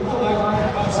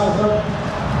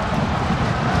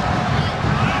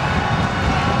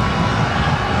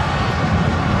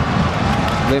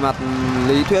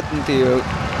 lý thuyết thì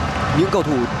những cầu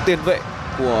thủ tiền vệ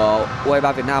của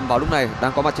U23 Việt Nam vào lúc này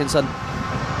đang có mặt trên sân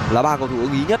là 3 cầu thủ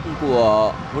ưng ý nhất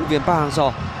của huấn luyện viên Park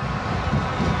Hang-seo.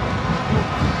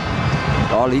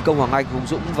 Đó Lý Công, Hoàng Anh, Hùng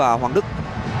Dũng và Hoàng Đức.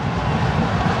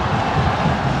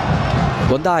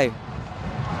 Tuấn Tài.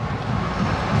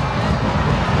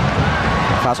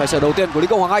 Pha xoay sở đầu tiên của Lý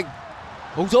Công, Hoàng Anh.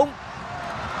 Hùng Dũng.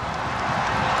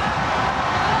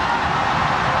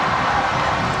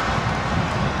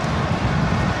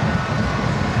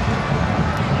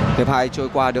 Hiệp 2 trôi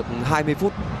qua được 20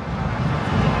 phút.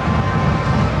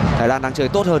 Thái Lan đang chơi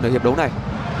tốt hơn ở hiệp đấu này.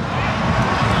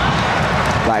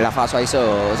 Lại là pha xoay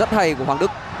sở rất hay của Hoàng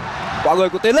Đức. Quả người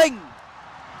của Tiến Linh.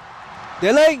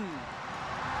 Tiến Linh.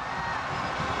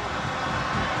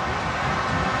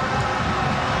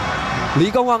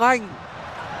 Lý Công, Hoàng Anh.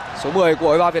 Số 10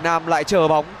 của U23 Việt Nam lại chờ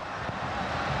bóng.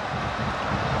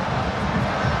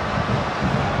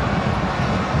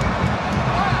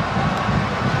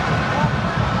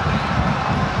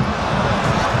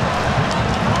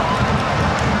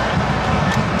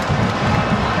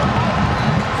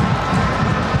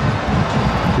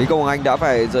 Lý Công, Hoàng Anh đã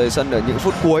phải rời sân ở những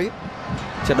phút cuối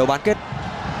trận đấu bán kết.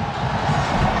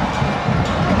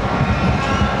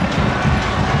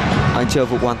 Anh chưa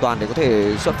phục hoàn toàn để có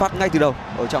thể xuất phát ngay từ đầu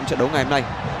ở trong trận đấu ngày hôm nay.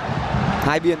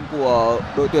 Hai biên của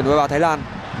đội tuyển U23 Thái Lan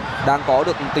đang có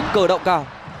được tính cơ động cao.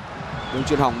 Đường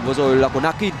chuyền hỏng vừa rồi là của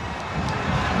Nakin.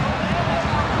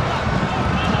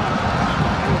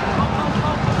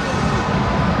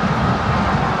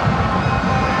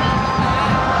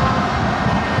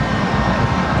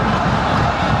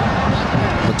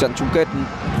 Một trận chung kết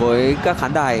với các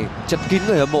khán đài chật kín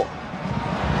người hâm mộ.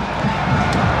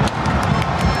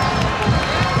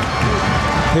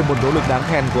 Thêm một nỗ lực đáng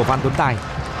khen của Văn Tuấn Tài.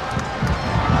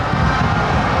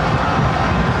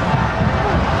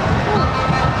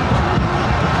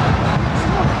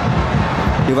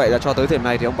 Như vậy là cho tới thời điểm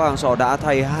này thì ông Park Hang-seo đã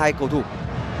thay 2 cầu thủ.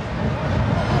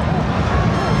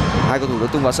 2 cầu thủ đã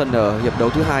tung vào sân ở hiệp đấu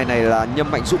thứ 2 này là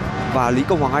Nhâm Mạnh Dũng và Lý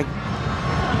Công, Hoàng Anh.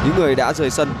 Những người đã rời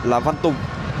sân là Văn Tùng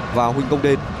và Huỳnh Công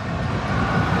Đền.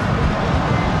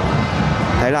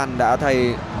 Thái Lan đã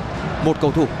thay 1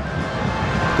 cầu thủ.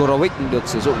 Korovic được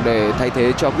sử dụng để thay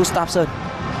thế cho Gustafsson.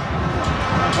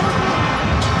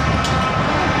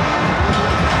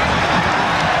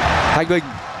 Thanh Bình.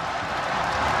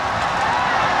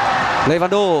 Lê Văn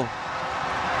Đô.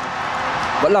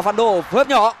 Vẫn là Văn Đô, phối hợp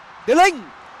nhỏ. Tiến Linh.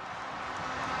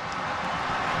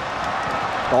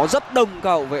 Có rất đông các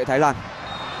hậu vệ Thái Lan.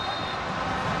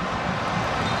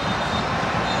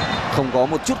 Không có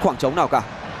một chút khoảng trống nào cả.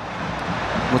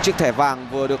 Một chiếc thẻ vàng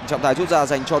vừa được trọng tài rút ra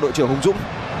dành cho đội trưởng Hùng Dũng.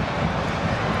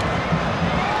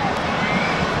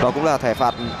 Đó cũng là thẻ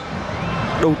phạt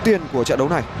đầu tiên của trận đấu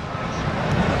này.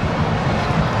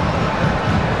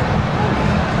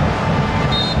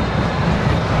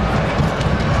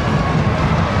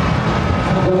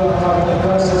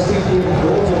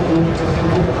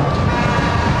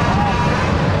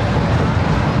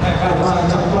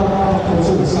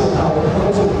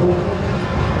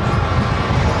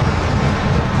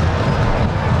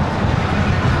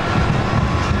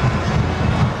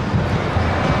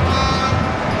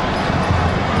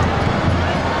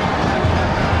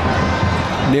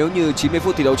 Nếu như 90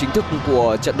 phút thi đấu chính thức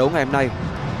của trận đấu ngày hôm nay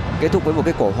kết thúc với một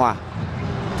kết quả hòa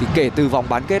thì kể từ vòng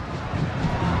bán kết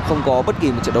không có bất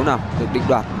kỳ một trận đấu nào được định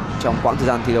đoạt trong quãng thời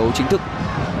gian thi đấu chính thức.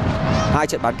 2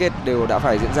 trận bán kết đều đã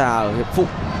phải diễn ra ở hiệp phụ.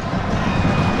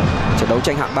 Trận đấu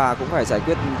tranh hạng 3 cũng phải giải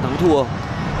quyết thắng thua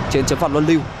trên chấm phạt luân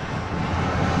lưu.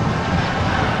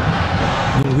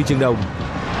 Nhưng huy chương đồng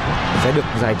sẽ được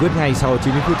giải quyết ngay sau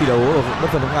 90 phút thi đấu ở bất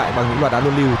phân thắng bại bằng những loạt đá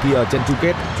luân lưu, thì ở trận chung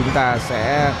kết chúng ta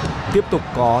sẽ tiếp tục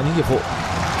có những hiệp phụ.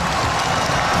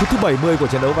 Phút thứ 70 của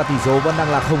trận đấu và tỷ số vẫn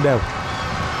đang là không đều.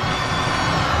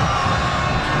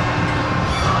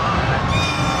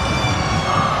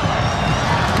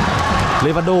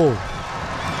 Lê Văn Đô.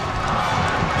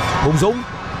 Hùng Dũng.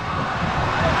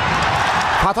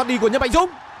 Pha thoát đi của Nhâm Mạnh Dũng.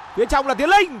 Phía trong là Tiến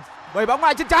Linh. Đẩy bóng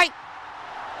ngoài chân chạy.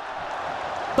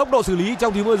 Tốc độ xử lý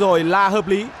trong tình huống vừa rồi là hợp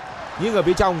lý, nhưng ở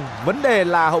phía trong vấn đề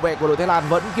là hậu vệ của đội Thái Lan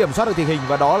vẫn kiểm soát được tình hình,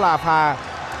 và đó là pha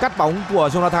cắt bóng của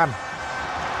Jonathan.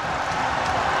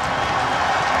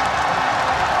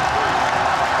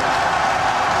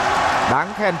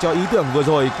 Đáng khen cho ý tưởng vừa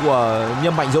rồi của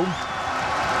Nhâm Mạnh Dũng.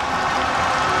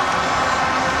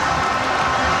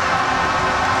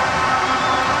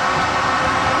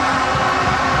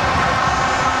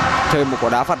 Thêm một quả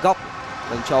đá phạt góc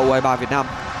dành cho U23 Việt Nam.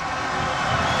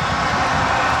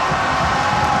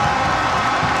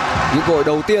 Những cơ hội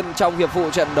đầu tiên trong hiệp phụ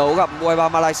trận đấu gặp U23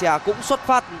 Malaysia cũng xuất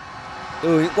phát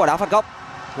từ những quả đá phạt góc.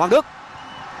 Hoàng Đức.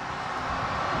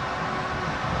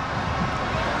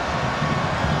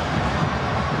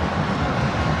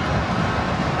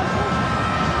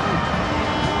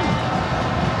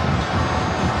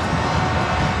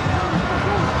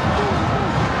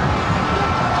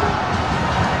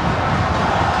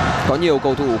 Có nhiều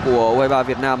cầu thủ của U23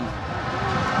 Việt Nam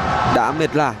đã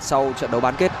mệt lả sau trận đấu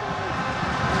bán kết,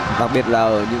 đặc biệt là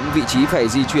ở những vị trí phải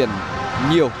di chuyển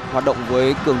nhiều, hoạt động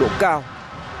với cường độ cao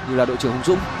như là đội trưởng Hùng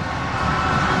Dũng.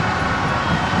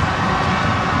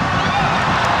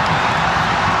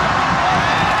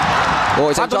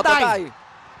 Rồi dành cho Tài.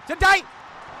 Chân chạy.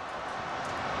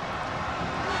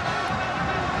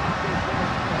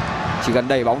 Chỉ cần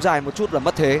đẩy bóng dài một chút là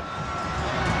mất thế.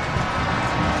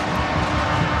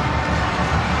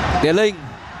 Tiến Linh.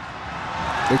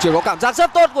 Đường chuyền có cảm giác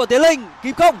rất tốt của Tiến Linh,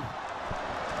 kịp không?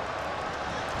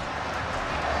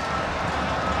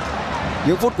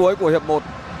 Những phút cuối của hiệp 1,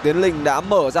 Tiến Linh đã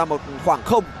mở ra một khoảng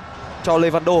không cho Lê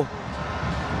Văn Đô.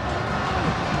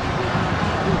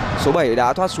 Số 7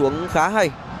 đã thoát xuống khá hay,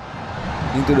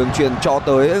 nhưng từ đường chuyền cho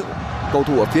tới cầu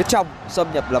thủ ở phía trong xâm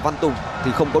nhập là Văn Tùng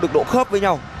thì không có được độ khớp với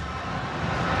nhau.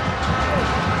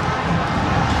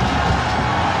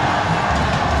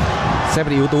 Xem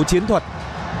về yếu tố chiến thuật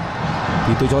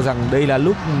thì tôi cho rằng đây là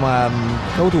lúc mà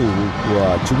cầu thủ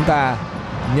của chúng ta,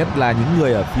 nhất là những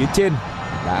người ở phía trên,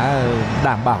 đã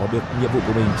đảm bảo được nhiệm vụ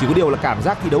của mình. Chỉ có điều là cảm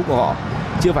giác thi đấu của họ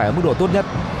chưa phải ở mức độ tốt nhất.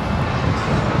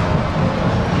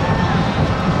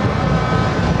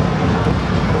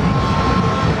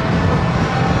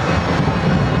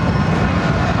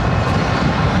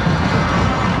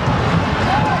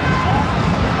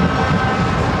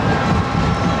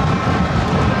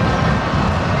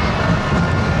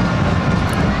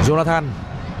 Jonathan.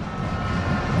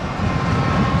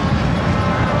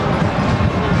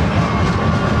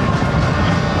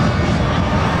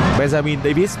 Benjamin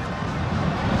Davis.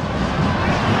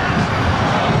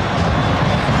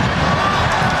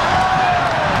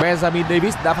 Benjamin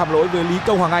Davis đã phạm lỗi với Lý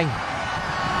Công Hoàng Anh.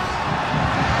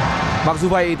 Mặc dù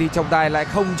vậy thì trọng tài lại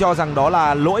không cho rằng đó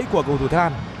là lỗi của cầu thủ Thái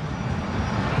Lan.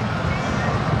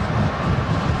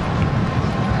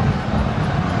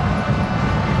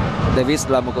 Davis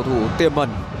là một cầu thủ tiềm ẩn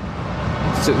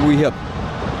sự nguy hiểm.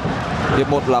 Hiệp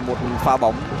 1 là một pha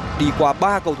bóng đi qua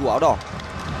 3 cầu thủ áo đỏ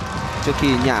trước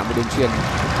khi nhả một đường chuyền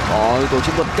có yếu tố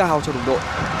chiến thuật cao cho đồng đội.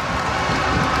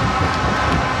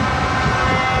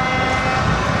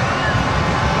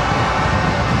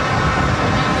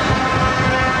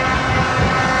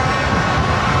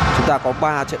 Chúng ta có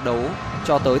 3 trận đấu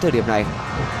cho tới thời điểm này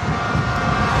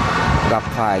gặp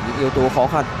phải những yếu tố khó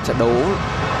khăn. Trận đấu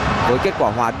với kết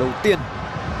quả hòa đầu tiên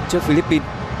trước Philippines,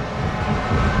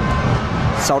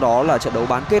 sau đó là trận đấu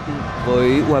bán kết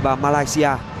với U23 Malaysia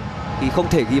thì không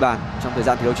thể ghi bàn trong thời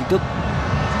gian thi đấu chính thức,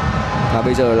 và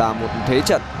bây giờ là một thế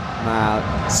trận mà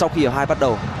sau khi hiệp 2 bắt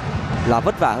đầu là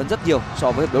vất vả hơn rất nhiều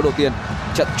so với hiệp đấu đầu tiên,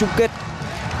 trận chung kết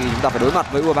thì chúng ta phải đối mặt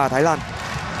với U23 Thái Lan.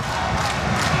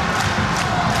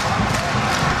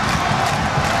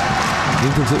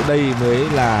 Nhưng thực sự đây mới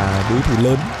là đối thủ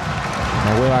lớn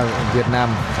mà U23 Việt Nam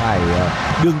phải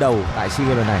đương đầu tại SEA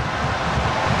Games lần này.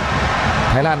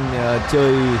 Thái Lan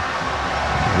chơi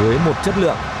với một chất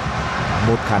lượng,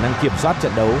 một khả năng kiểm soát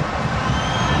trận đấu,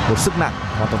 một sức nặng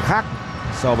hoàn toàn khác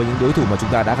so với những đối thủ mà chúng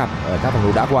ta đã gặp ở các vòng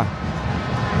đấu đã qua.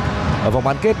 Ở vòng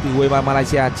bán kết thì U23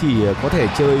 Malaysia chỉ có thể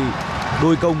chơi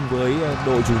đôi công với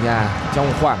đội chủ nhà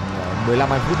trong khoảng 15-20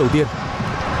 phút đầu tiên.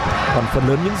 Còn phần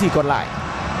lớn những gì còn lại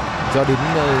cho đến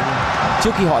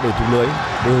trước khi họ để thủng lưới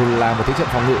đều là một thế trận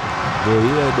phòng ngự với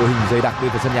đội hình dày đặc bên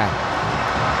phần sân nhà,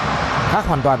 khác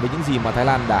hoàn toàn với những gì mà Thái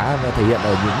Lan đã thể hiện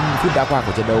ở những phút đã qua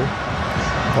của trận đấu.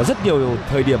 Có rất nhiều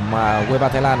thời điểm mà U23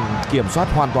 Thái Lan kiểm soát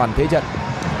hoàn toàn thế trận.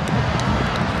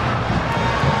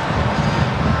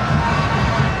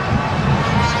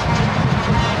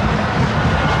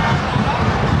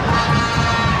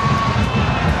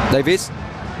 Davis.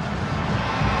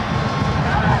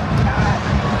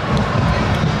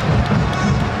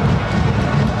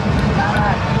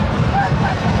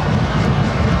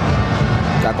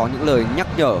 Đã có những lời nhắc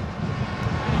nhở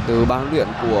từ ban huấn luyện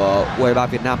của U23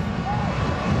 Việt Nam.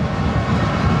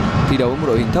 Thi đấu với một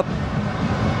đội hình thấp,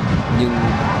 nhưng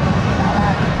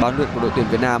ban huấn luyện của đội tuyển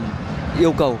Việt Nam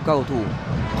yêu cầu các cầu thủ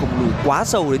không lùi quá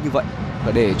sâu đến như vậy,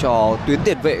 và để cho tuyến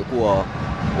tiền vệ của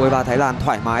U23 Thái Lan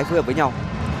thoải mái phối hợp với nhau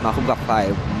mà không gặp phải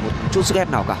một chút sức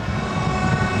ép nào cả.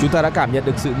 Chúng ta đã cảm nhận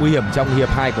được sự nguy hiểm trong hiệp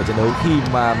 2 của trận đấu khi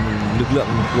mà lực lượng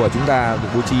của chúng ta được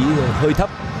bố trí hơi thấp,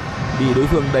 bị đối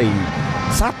phương đẩy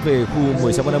sát về khu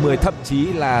 16m50, thậm chí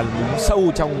là sâu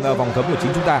trong vòng cấm của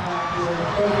chính chúng ta.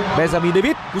 Benjamin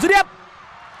Davis, cú dứt điểm.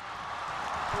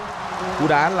 Cú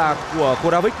đá là của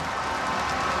Kodavic.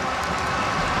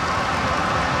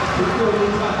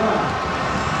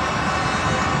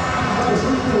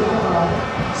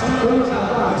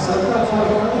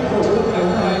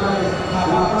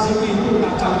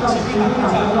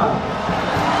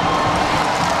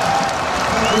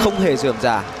 Không hề rườm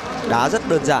rà, đá rất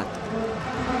đơn giản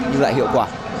nhưng lại hiệu quả.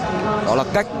 Đó là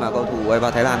cách mà cầu thủ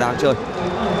U23 Thái Lan đang chơi.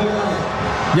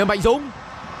 Nhâm Mạnh Dũng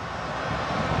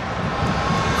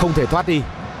không thể thoát đi.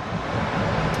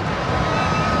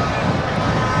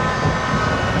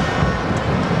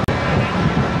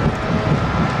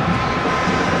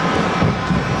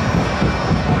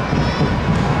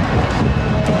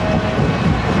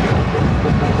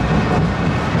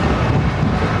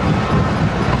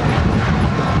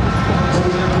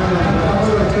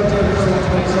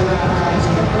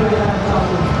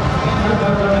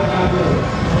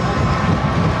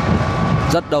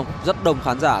 Rất đông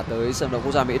khán giả tới sân vận động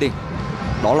quốc gia Mỹ Đình.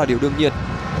 Đó là điều đương nhiên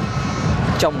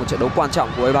trong một trận đấu quan trọng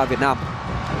của U23 Việt Nam,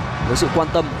 với sự quan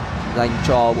tâm dành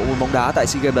cho bộ môn bóng đá tại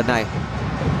SEA Games lần này.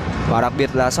 Và đặc biệt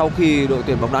là sau khi đội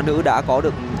tuyển bóng đá nữ đã có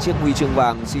được chiếc huy chương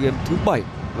vàng SEA Games thứ 7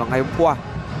 vào ngày hôm qua.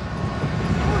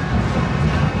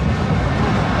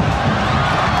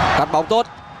 Cắt bóng tốt,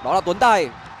 đó là Tuấn Tài,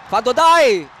 Phan Tuấn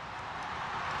Tài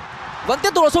vẫn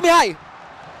tiếp tục là số 12.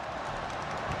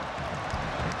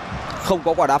 Không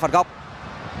có quả đá phạt góc.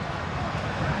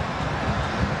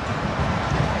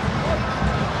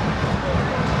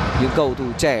 Những cầu thủ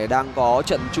trẻ đang có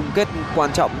trận chung kết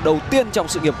quan trọng đầu tiên trong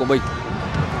sự nghiệp của mình.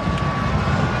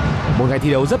 Một ngày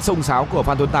thi đấu rất xông xáo của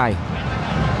Phan Tuấn Tài,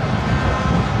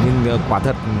 nhưng quả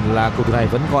thật là cầu thủ này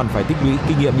vẫn còn phải tích lũy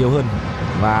kinh nghiệm nhiều hơn.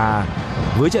 Và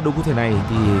với trận đấu cụ thể này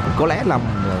thì có lẽ là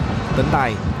Tuấn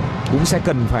Tài cũng sẽ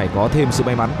cần phải có thêm sự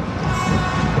may mắn.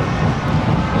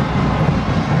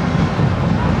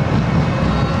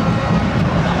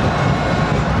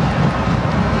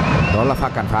 Đó là pha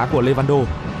cản phá của Levando.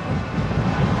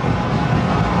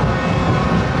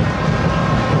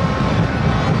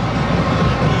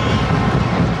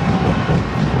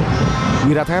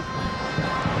 Thép.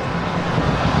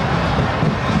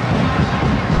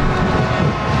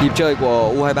 Nhịp chơi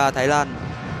của U23 Thái Lan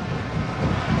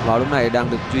vào lúc này đang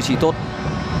được duy trì tốt.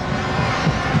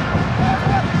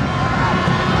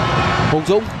 Hùng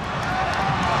Dũng,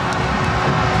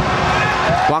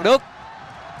 Hoàng Đức,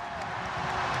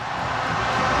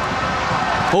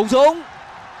 Hùng Dũng,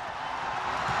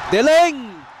 Tiến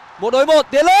Linh, 1 đối 1,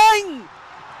 Tiến Linh.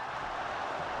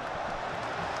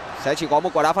 Sẽ chỉ có một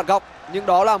quả đá phạt góc, nhưng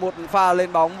đó là một pha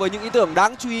lên bóng với những ý tưởng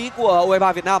đáng chú ý của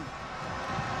U23 Việt Nam.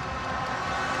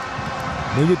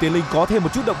 Nếu như Tiến Linh có thêm một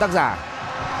chút động tác giả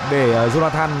để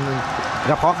Jonathan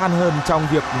gặp khó khăn hơn trong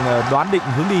việc đoán định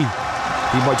hướng đi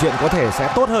thì mọi chuyện có thể sẽ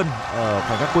tốt hơn ở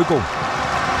khoảnh khắc cuối cùng.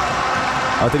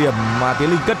 Ở thời điểm mà Tiến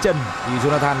Linh cất chân thì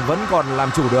Jonathan vẫn còn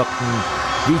làm chủ được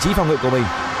vị trí phòng ngự của mình.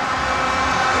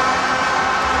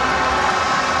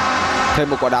 Thêm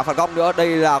một quả đá phạt góc nữa. Đây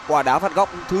là quả đá phạt góc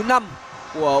thứ 5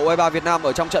 của U23 Việt Nam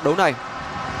ở trong trận đấu này.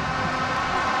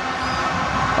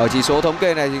 Ở chỉ số thống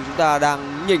kê này thì chúng ta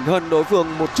đang nhỉnh hơn đối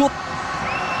phương một chút.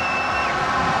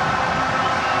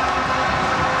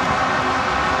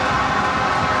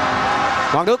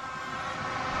 Hoàng Đức,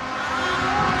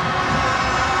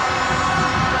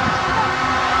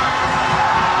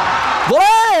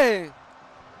 volley,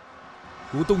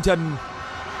 cú tung chân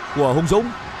của Hùng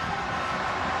Dũng.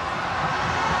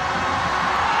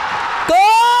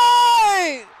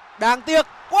 Đáng tiếc,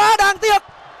 quá đáng tiếc.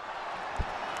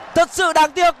 Thật sự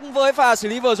đáng tiếc với pha xử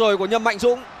lý vừa rồi của Nhâm Mạnh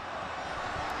Dũng.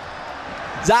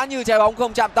 Giá như trái bóng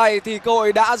không chạm tay thì cơ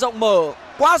hội đã rộng mở,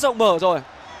 quá rộng mở rồi.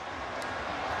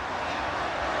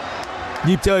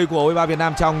 Nhịp chơi của U23 Việt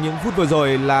Nam trong những phút vừa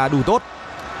rồi là đủ tốt.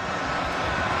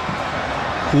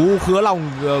 Cú khứa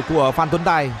lòng của Phan Tuấn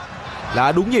Tài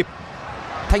là đúng nhịp.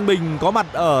 Thanh Bình có mặt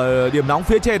ở điểm nóng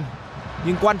phía trên,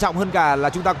 nhưng quan trọng hơn cả là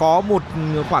chúng ta có một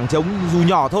khoảng trống dù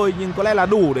nhỏ thôi nhưng có lẽ là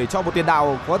đủ để cho một tiền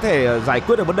đạo có thể giải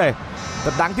quyết được vấn đề.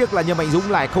 Thật đáng tiếc là Nhâm Mạnh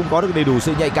Dũng lại không có được đầy đủ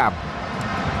sự nhạy cảm.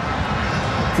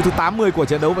 Phút thứ 80 của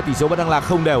trận đấu và tỷ số vẫn đang là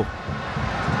không đều.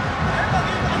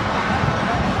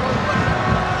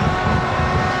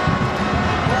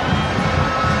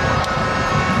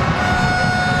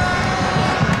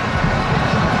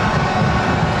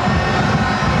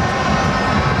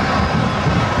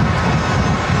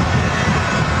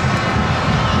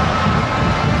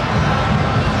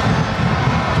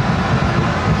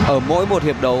 Ở mỗi một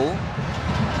hiệp đấu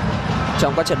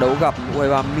trong các trận đấu gặp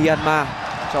U23 Myanmar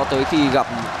cho tới khi gặp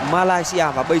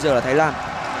Malaysia và bây giờ là Thái Lan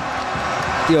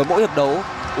thì ở mỗi hiệp đấu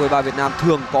U23 Việt Nam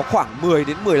thường có khoảng 10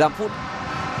 đến 15 phút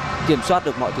kiểm soát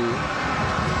được mọi thứ.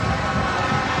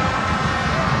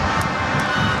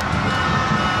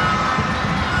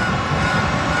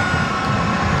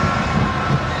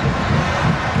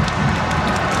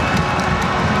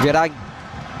 Việt Anh,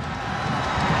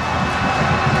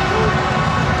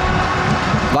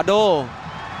 Vando,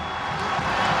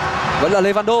 vẫn là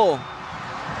Levando,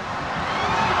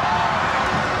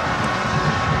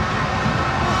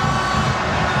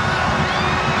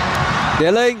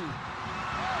 Tiến Linh.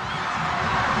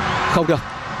 Không được.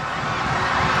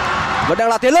 Vẫn đang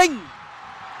là Tiến Linh.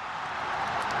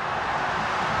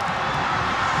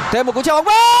 Thêm một cú chào bóng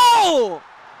vào.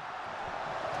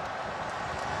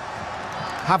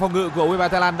 Hàng phòng ngự của U23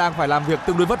 Thái Lan đang phải làm việc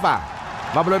tương đối vất vả.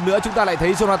 Và một lần nữa chúng ta lại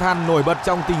thấy Jonathan nổi bật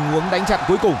trong tình huống đánh chặn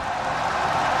cuối cùng.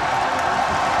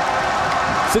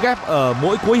 Sức ép ở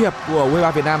mỗi cuối hiệp của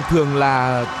U23 Việt Nam thường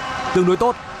là tương đối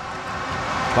tốt.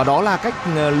 Và đó là cách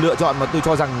lựa chọn mà tôi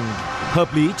cho rằng hợp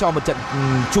lý cho một trận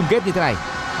chung kết như thế này.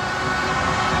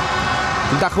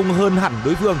 Chúng ta không hơn hẳn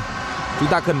đối phương. Chúng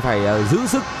ta cần phải giữ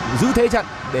sức, giữ thế trận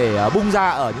để bung ra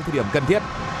ở những thời điểm cần thiết.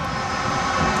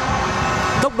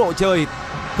 Tốc độ chơi,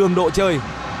 cường độ chơi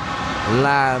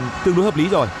là tương đối hợp lý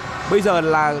rồi. Bây giờ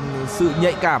là sự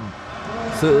nhạy cảm,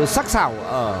 sự sắc sảo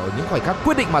ở những khoảnh khắc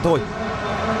quyết định mà thôi.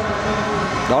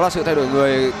 Đó là sự thay đổi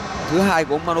người thứ hai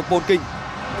của ông Mano Polking.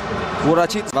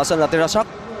 Voracit vào sân là Terasak.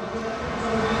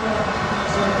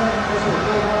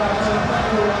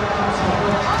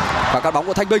 Và cắt bóng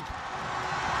của Thanh Bình.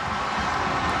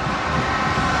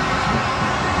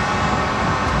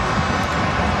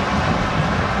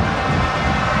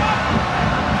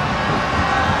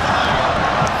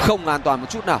 Không an toàn một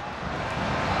chút nào.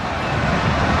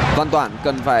 Văn Toản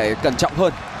cần phải cẩn trọng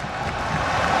hơn.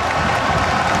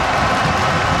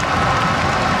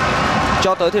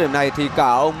 Cho tới thời điểm này thì cả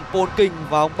ông Polking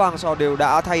và ông Vang Sò đều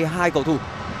đã thay 2 cầu thủ.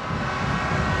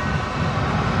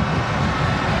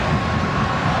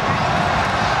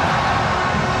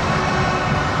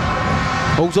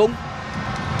 Hùng Dũng.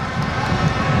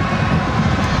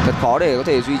 Thật khó để có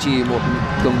thể duy trì một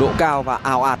cường độ cao và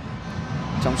ào ạt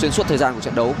trong xuyên suốt thời gian của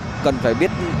trận đấu. Cần phải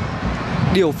biết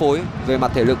điều phối về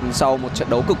mặt thể lực sau một trận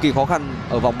đấu cực kỳ khó khăn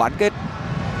ở vòng bán kết.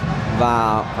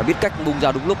 Và phải biết cách bung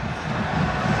ra đúng lúc.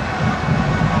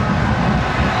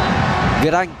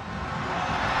 Việt Anh.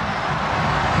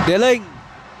 Tiến Linh.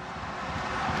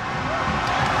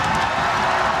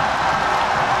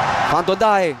 Phan Tuấn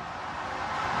Tài.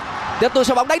 Tiếp tục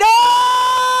cho bóng đánh đâu.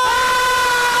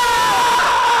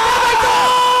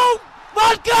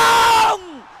 Một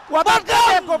không. Quả bóng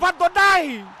đẹp của Phan Tuấn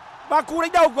Tài. Và cú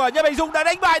đánh đầu của Nhâm Mạnh Dũng đã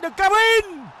đánh bại được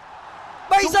Cabin.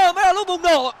 Bây giờ mới là lúc bùng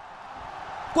nổ.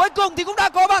 Cuối cùng thì cũng đã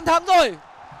có bàn thắng rồi.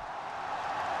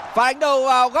 Và đánh đầu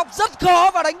vào góc rất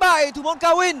khó và đánh bại thủ môn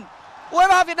Kawin.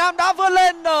 U23 Việt Nam đã vươn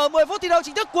lên ở 10 phút thi đấu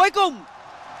chính thức cuối cùng.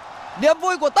 Niềm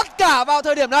vui của tất cả vào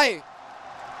thời điểm này.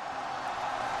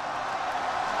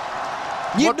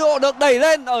 Nhịp độ được đẩy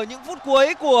lên ở những phút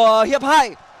cuối của hiệp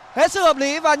 2. Hết sức hợp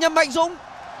lý và Nhâm Mạnh Dũng.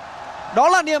 Đó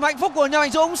là niềm hạnh phúc của Nhâm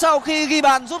Mạnh Dũng sau khi ghi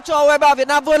bàn giúp cho U23 Việt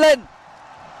Nam vươn lên.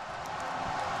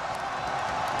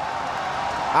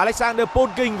 Alexander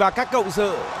Polking và các cộng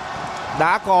sự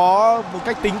đã có một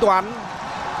cách tính toán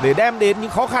để đem đến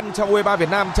những khó khăn cho U23 Việt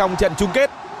Nam trong trận chung kết.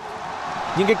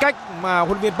 Những cái cách mà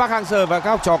huấn luyện viên Park Hang-seo và các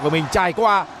học trò của mình trải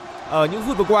qua ở những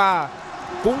phút vừa qua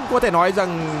cũng có thể nói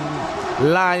rằng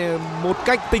là một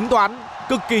cách tính toán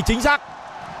cực kỳ chính xác.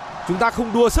 Chúng ta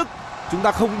không đua sức, chúng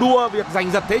ta không đua việc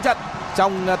giành giật thế trận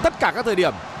trong tất cả các thời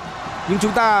điểm, nhưng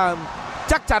chúng ta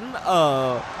chắc chắn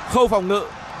ở khâu phòng ngự,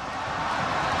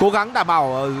 cố gắng đảm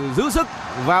bảo giữ sức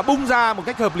và bung ra một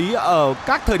cách hợp lý ở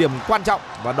các thời điểm quan trọng.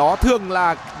 Và đó thường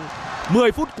là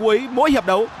 10 phút cuối mỗi hiệp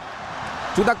đấu.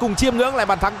 Chúng ta cùng chiêm ngưỡng lại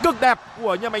bàn thắng cực đẹp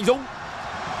của Nhâm Mạnh Dũng.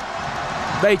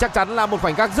 Đây chắc chắn là một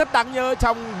khoảnh khắc rất đáng nhớ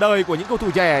trong đời của những cầu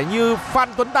thủ trẻ như Phan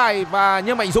Tuấn Tài và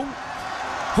Nhâm Mạnh Dũng.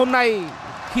 Hôm nay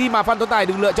khi mà Phan Tuấn Tài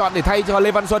được lựa chọn để thay cho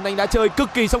Lê Văn Xuân, anh đã chơi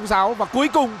cực kỳ xông xáo. Và cuối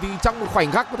cùng thì trong một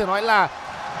khoảnh khắc có thể nói là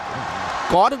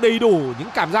có được đầy đủ những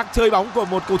cảm giác chơi bóng của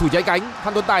một cầu thủ trái cánh,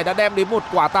 Phan Tuấn Tài đã đem đến một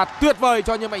quả tạt tuyệt vời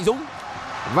cho Nhâm Mạnh Dũng.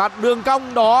 Và đường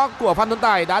cong đó của Phan Tuấn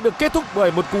Tài đã được kết thúc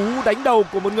bởi một cú đánh đầu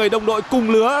của một người đồng đội cùng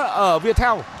lứa ở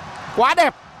Viettel. Quá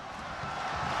đẹp.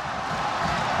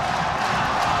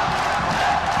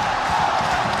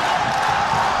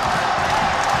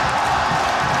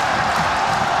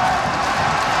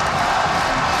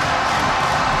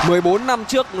 ...14 năm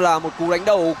trước là một cú đánh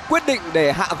đầu quyết định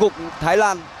để hạ gục Thái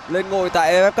Lan lên ngôi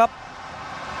tại AFF Cup.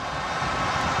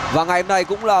 Và ngày hôm nay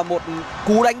cũng là một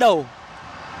cú đánh đầu.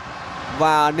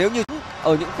 Và nếu như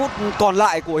ở những phút còn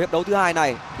lại của hiệp đấu thứ hai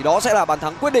này thì đó sẽ là bàn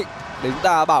thắng quyết định để chúng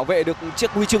ta bảo vệ được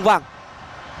chiếc huy chương vàng.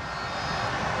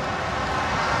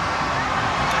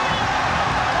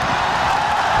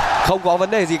 Không có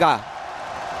vấn đề gì cả.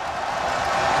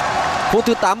 Phút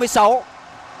thứ 86,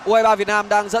 U23 Việt Nam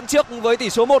đang dẫn trước với tỷ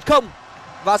số 1-0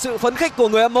 và sự phấn khích của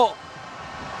người hâm mộ.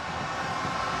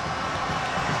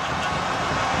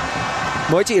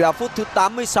 Mới chỉ là phút thứ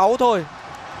 86 thôi,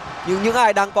 nhưng những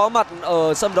ai đang có mặt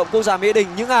ở sân vận động quốc gia Mỹ Đình,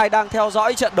 những ai đang theo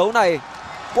dõi trận đấu này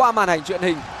qua màn ảnh truyền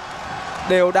hình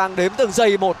đều đang đếm từng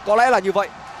giây một, có lẽ là như vậy.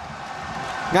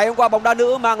 Ngày hôm qua bóng đá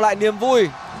nữ mang lại niềm vui,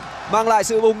 mang lại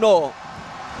sự bùng nổ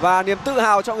và niềm tự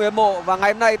hào cho người hâm mộ, và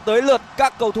ngày hôm nay tới lượt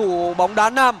các cầu thủ bóng đá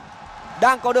nam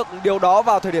đang có được điều đó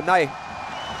vào thời điểm này.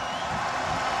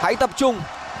 Hãy tập trung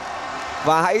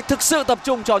và hãy thực sự tập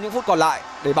trung cho những phút còn lại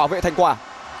để bảo vệ thành quả.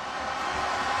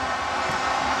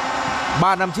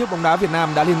 3 năm trước bóng đá Việt Nam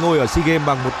đã lên ngôi ở SEA Games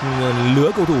bằng một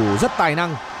lứa cầu thủ rất tài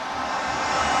năng.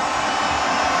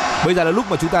 Bây giờ là lúc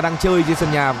mà chúng ta đang chơi trên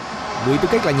sân nhà với tư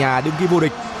cách là nhà đương kim vô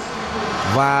địch,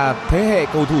 và thế hệ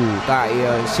cầu thủ tại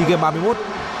SEA Games 31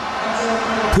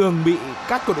 thường bị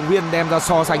các cổ động viên đem ra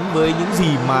so sánh với những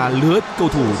gì mà lứa cầu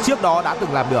thủ trước đó đã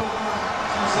từng làm được.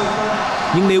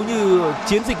 Nhưng nếu như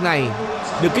chiến dịch này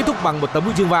được kết thúc bằng một tấm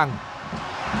huy chương vàng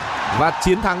và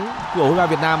chiến thắng của U23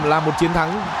 Việt Nam là một chiến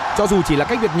thắng cho dù chỉ là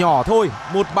cách biệt nhỏ thôi,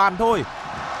 một bàn thôi,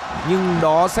 nhưng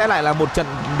đó sẽ lại là một trận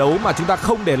đấu mà chúng ta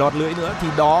không để lọt lưới nữa, thì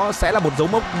đó sẽ là một dấu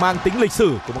mốc mang tính lịch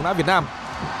sử của bóng đá Việt Nam.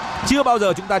 Chưa bao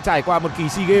giờ chúng ta trải qua một kỳ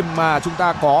SEA Games mà chúng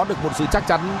ta có được một sự chắc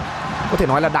chắn có thể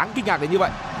nói là đáng kinh ngạc đến như vậy.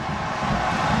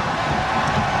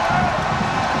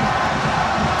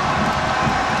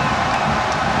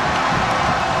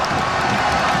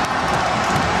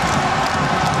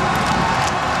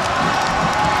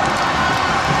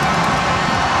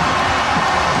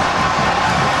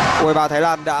 U23 Thái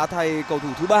Lan đã thay cầu thủ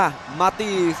thứ 3,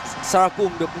 Mati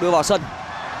Sarakum được đưa vào sân.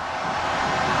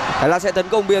 Thái Lan sẽ tấn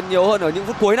công biên nhiều hơn ở những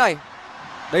phút cuối này.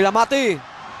 Đây là Mati,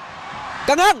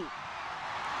 căng ngang.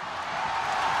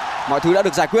 Mọi thứ đã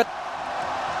được giải quyết.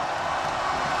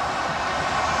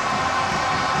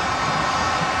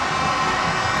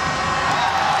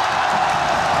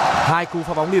 Hai cú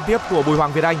phá bóng liên tiếp của Bùi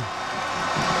Hoàng Việt Anh.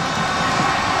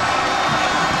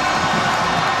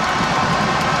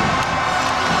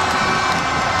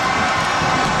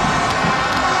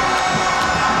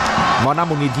 Vào năm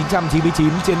 1999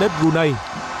 trên đất Brunei,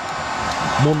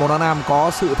 môn bóng đá nam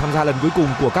có sự tham gia lần cuối cùng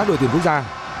của các đội tuyển quốc gia.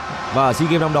 Và ở SEA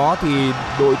Games năm đó thì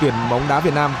đội tuyển bóng đá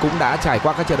Việt Nam cũng đã trải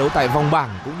qua các trận đấu tại vòng bảng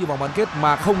cũng như vòng bán kết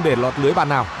mà không để lọt lưới bàn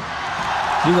nào.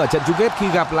 Nhưng ở trận chung kết khi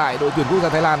gặp lại đội tuyển quốc gia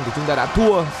Thái Lan thì chúng ta đã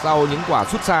thua sau những quả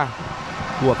sút xa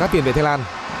của các tiền vệ Thái Lan.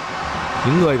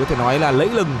 Những người có thể nói là lẫy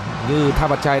lừng như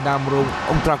Thapachai Damrong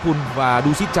Ongtrakul và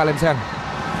Dusit Chalemseng.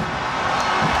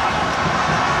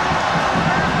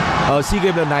 Ở SEA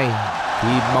Games lần này thì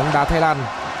bóng đá Thái Lan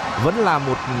vẫn là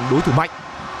một đối thủ mạnh,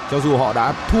 cho dù họ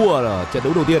đã thua ở trận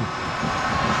đấu đầu tiên.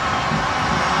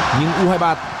 Nhưng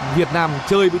U23 Việt Nam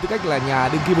chơi với tư cách là nhà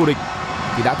đương kim vô địch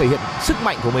thì đã thể hiện sức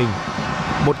mạnh của mình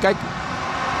một cách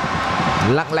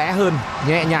lặng lẽ hơn,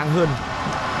 nhẹ nhàng hơn.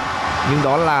 Nhưng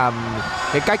đó là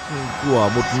cái cách của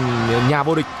một nhà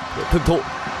vô địch thực thụ,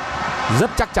 rất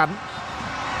chắc chắn.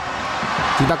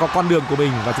 Chúng ta có con đường của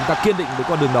mình và chúng ta kiên định với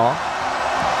con đường đó.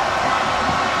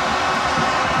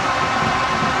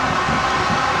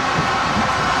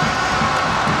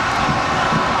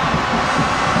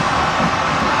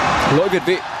 Lỗi việt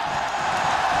vị.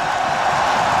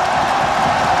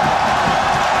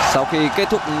 Sau khi kết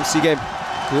thúc SEA Games,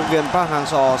 huấn luyện viên Park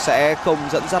Hang-seo sẽ không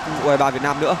dẫn dắt U23 Việt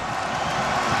Nam nữa.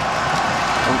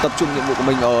 Ông tập trung nhiệm vụ của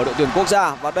mình ở đội tuyển quốc gia,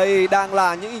 và đây đang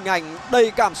là những hình ảnh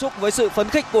đầy cảm xúc với sự phấn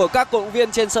khích của các cổ động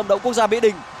viên trên sân vận động quốc gia Mỹ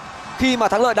Đình khi mà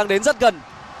thắng lợi đang đến rất gần.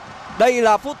 Đây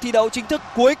là phút thi đấu chính thức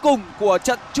cuối cùng của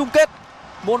trận chung kết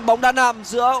môn bóng đá nam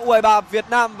giữa U23 Việt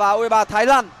Nam và U23 Thái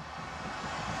Lan.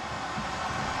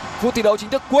 Phút thi đấu chính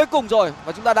thức cuối cùng rồi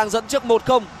và chúng ta đang dẫn trước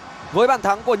 1-0 với bàn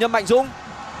thắng của Nhâm Mạnh Dũng.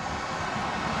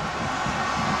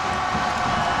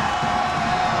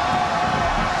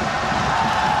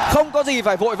 Không có gì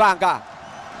phải vội vàng cả.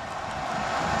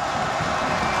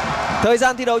 Thời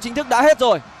gian thi đấu chính thức đã hết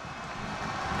rồi.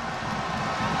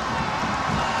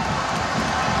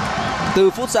 Từ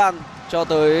futsal cho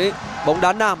tới bóng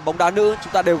đá nam, bóng đá nữ,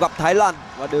 chúng ta đều gặp Thái Lan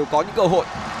và đều có những cơ hội.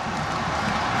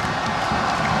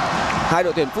 Hai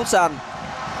đội tuyển futsal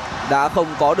đã không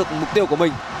có được mục tiêu của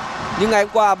mình. Nhưng ngày hôm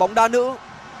qua bóng đá nữ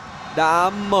đã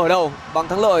mở đầu bằng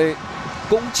thắng lợi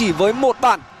cũng chỉ với 1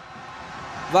 bàn.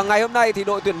 Và ngày hôm nay thì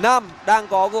đội tuyển nam đang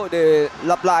có cơ hội để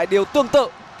lặp lại điều tương tự.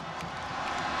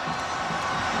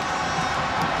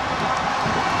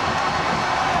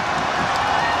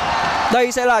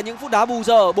 Đây sẽ là những phút đá bù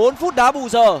giờ, 4 phút đá bù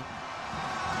giờ.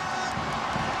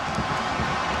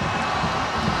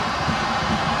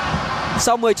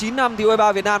 Sau 19 năm thì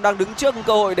U23 Việt Nam đang đứng trước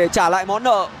cơ hội để trả lại món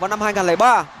nợ vào năm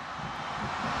 2003.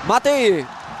 Mati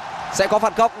sẽ có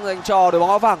phạt góc dành cho đội bóng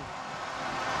áo vàng.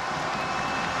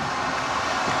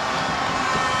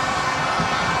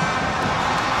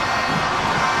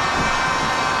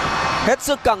 Hết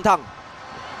sức căng thẳng.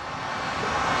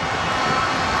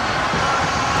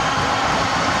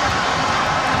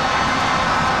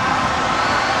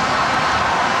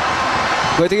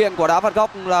 Người thực hiện quả đá phạt góc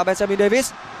là Benjamin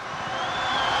Davis.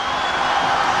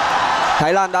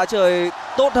 Thái Lan đã chơi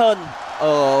tốt hơn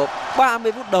ở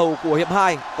 30 phút đầu của hiệp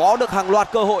 2, có được hàng loạt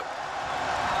cơ hội,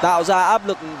 tạo ra áp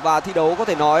lực và thi đấu có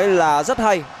thể nói là rất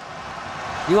hay.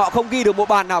 Nhưng họ không ghi được một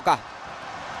bàn nào cả.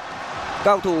 Các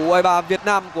cầu thủ U23 Việt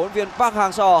Nam của huấn luyện viên Park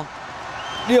Hang-seo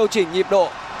điều chỉnh nhịp độ,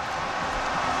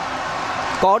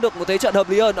 có được một thế trận hợp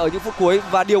lý hơn ở những phút cuối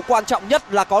và điều quan trọng nhất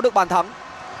là có được bàn thắng.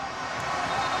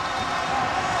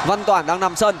 Văn Toản đang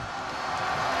nằm sân.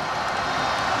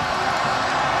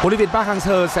 Huấn luyện viên Park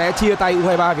Hang-seo sẽ chia tay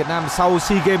U23 Việt Nam sau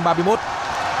SEA Games 31.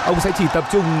 Ông sẽ chỉ tập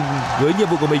trung với nhiệm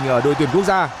vụ của mình ở đội tuyển quốc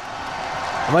gia.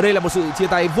 Và đây là một sự chia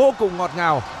tay vô cùng ngọt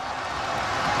ngào.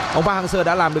 Ông Park Hang-seo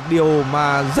đã làm được điều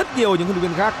mà rất nhiều những huấn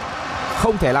luyện viên khác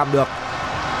không thể làm được.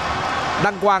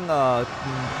 Đăng quang ở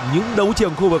những đấu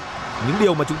trường khu vực, những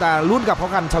điều mà chúng ta luôn gặp khó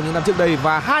khăn trong những năm trước đây.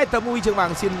 Và 2 tấm huy chương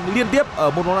vàng xin liên tiếp ở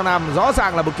môn bóng đá nam rõ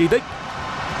ràng là một kỳ tích.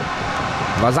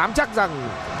 Và dám chắc rằng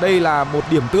đây là một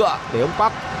điểm tựa để ông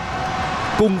Park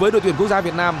cùng với đội tuyển quốc gia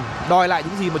Việt Nam đòi lại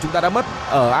những gì mà chúng ta đã mất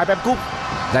ở AFF Cup.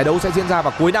 Giải đấu sẽ diễn ra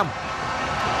vào cuối năm.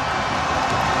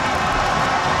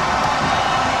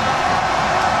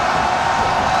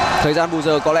 Thời gian bù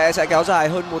giờ có lẽ sẽ kéo dài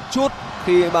hơn một chút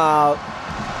khi mà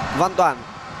Văn Toản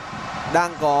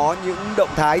đang có những động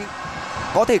thái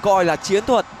có thể coi là chiến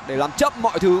thuật để làm chậm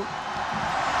mọi thứ.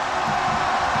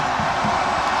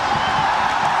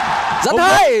 Rất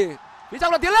hay. Phía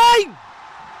trong là Tiến Linh.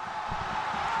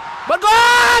 Vẫn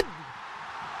còn.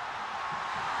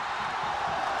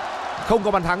 Không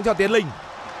có bàn thắng cho Tiến Linh.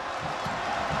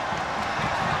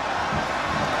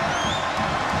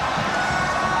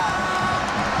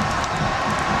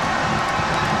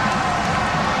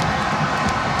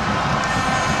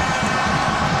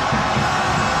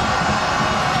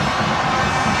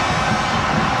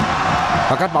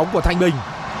 Và cắt bóng của Thanh Bình.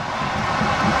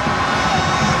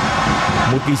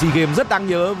 Một kỳ SEA Games rất đáng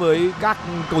nhớ với các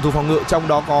cầu thủ phòng ngự, trong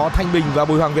đó có Thanh Bình và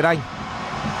Bùi Hoàng Việt Anh.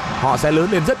 Họ sẽ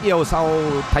lớn lên rất nhiều sau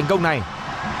thành công này.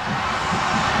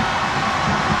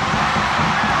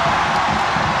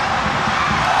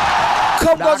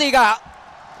 Không có gì cả.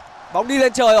 Bóng đi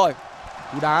lên trời rồi.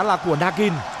 Cú đá là của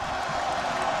Nakin.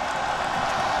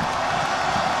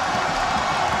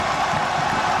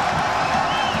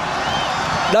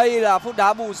 Đây là phút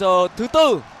đá bù giờ thứ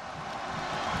 4.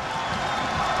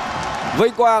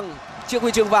 Vinh quang chiếc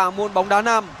huy chương vàng môn bóng đá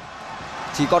nam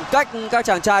chỉ còn cách các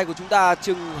chàng trai của chúng ta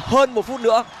chừng hơn 1 phút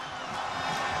nữa.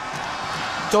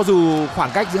 Cho dù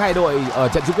khoảng cách giữa hai đội ở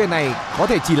trận chung kết này có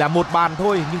thể chỉ là 1 bàn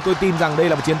thôi, nhưng tôi tin rằng đây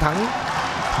là một chiến thắng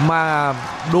mà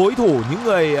đối thủ, những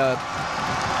người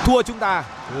thua chúng ta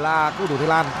là cầu thủ Thái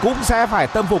Lan cũng sẽ phải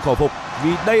tâm phục khẩu phục,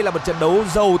 vì đây là một trận đấu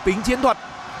giàu tính chiến thuật.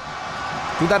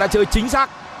 Chúng ta đã chơi chính xác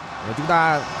và chúng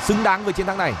ta xứng đáng với chiến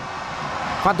thắng này.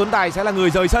 Phan Tuấn Tài sẽ là người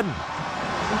rời sân.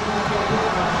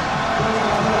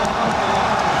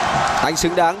 Anh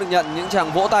xứng đáng được nhận những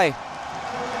tràng vỗ tay.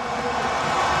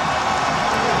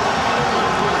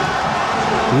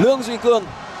 Lương Duy Cương,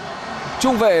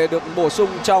 trung vệ, được bổ sung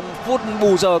trong phút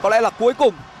bù giờ có lẽ là cuối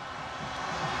cùng.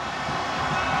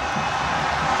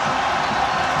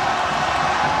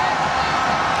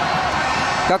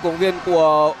 Các cổ động viên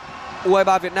của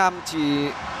U23 Việt Nam chỉ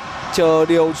chờ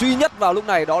điều duy nhất vào lúc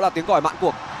này, đó là tiếng còi mãn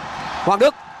cuộc. Hoàng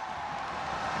Đức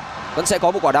vẫn sẽ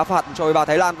có một quả đá phạt cho U23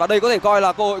 Thái Lan và đây có thể coi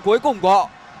là cơ hội cuối cùng của họ.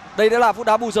 Đây đã là phút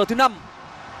đá bù giờ thứ 5.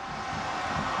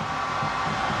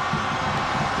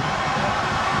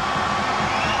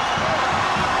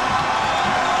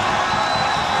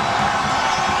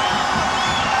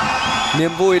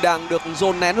 Niềm vui đang được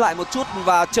dồn nén lại một chút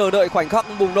và chờ đợi khoảnh khắc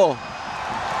bùng nổ.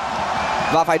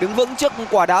 Và phải đứng vững trước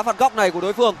quả đá phạt góc này của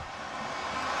đối phương.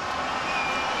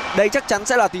 Đây chắc chắn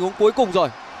sẽ là tình huống cuối cùng rồi.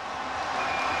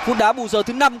 Phút đá bù giờ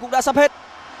thứ 5 cũng đã sắp hết.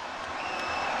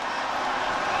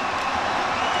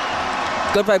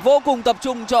 Cần phải vô cùng tập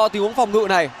trung cho tình huống phòng ngự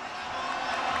này.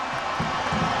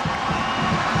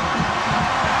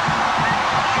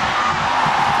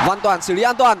 Văn Toản xử lý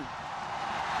an toàn.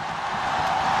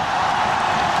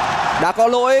 Đã có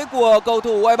lỗi của cầu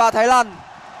thủ U23 Thái Lan.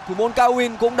 Thủ môn Cao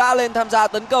Win cũng đã lên tham gia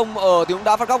tấn công ở tình huống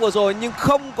đá phạt góc vừa rồi, nhưng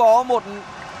không có một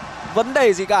vấn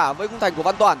đề gì cả với khung thành của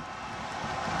Văn Toản.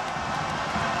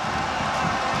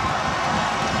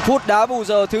 Phút đá bù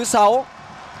giờ thứ 6.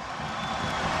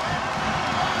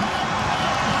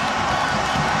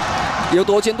 Yếu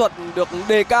tố chiến thuật được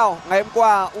đề cao. Ngày hôm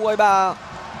qua U23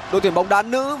 đội tuyển bóng đá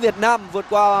nữ Việt Nam vượt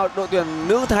qua đội tuyển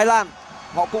nữ Thái Lan.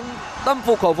 Họ cũng tâm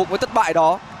phục khẩu phục với thất bại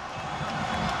đó.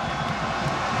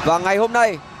 Và ngày hôm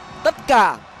nay tất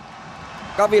cả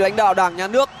các vị lãnh đạo Đảng, Nhà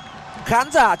nước,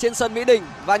 khán giả trên sân Mỹ Đình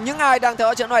và những ai đang theo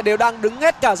dõi trận này đều đang đứng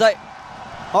hết cả dậy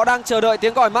Họ đang chờ đợi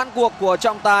tiếng còi mãn cuộc của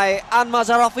trọng tài Al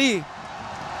Mazarafi.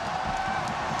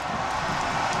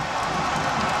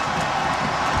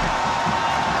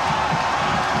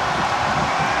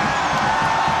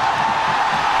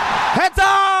 Hết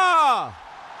giờ.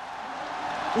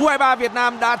 U23 Việt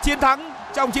Nam đã chiến thắng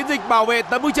trong chiến dịch bảo vệ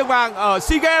tấm huy chương vàng ở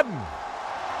SEA Games.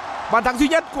 Bàn thắng duy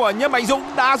nhất của Nhâm Mạnh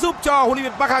Dũng đã giúp cho huấn luyện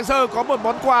viên Park Hang-seo có một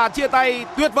món quà chia tay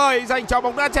tuyệt vời dành cho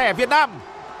bóng đá trẻ Việt Nam.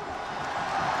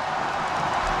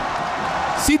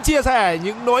 Xin chia sẻ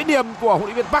những nỗi niềm của huấn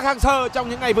luyện viên Park Hang-seo trong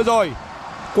những ngày vừa rồi.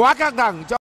 Quá căng thẳng cho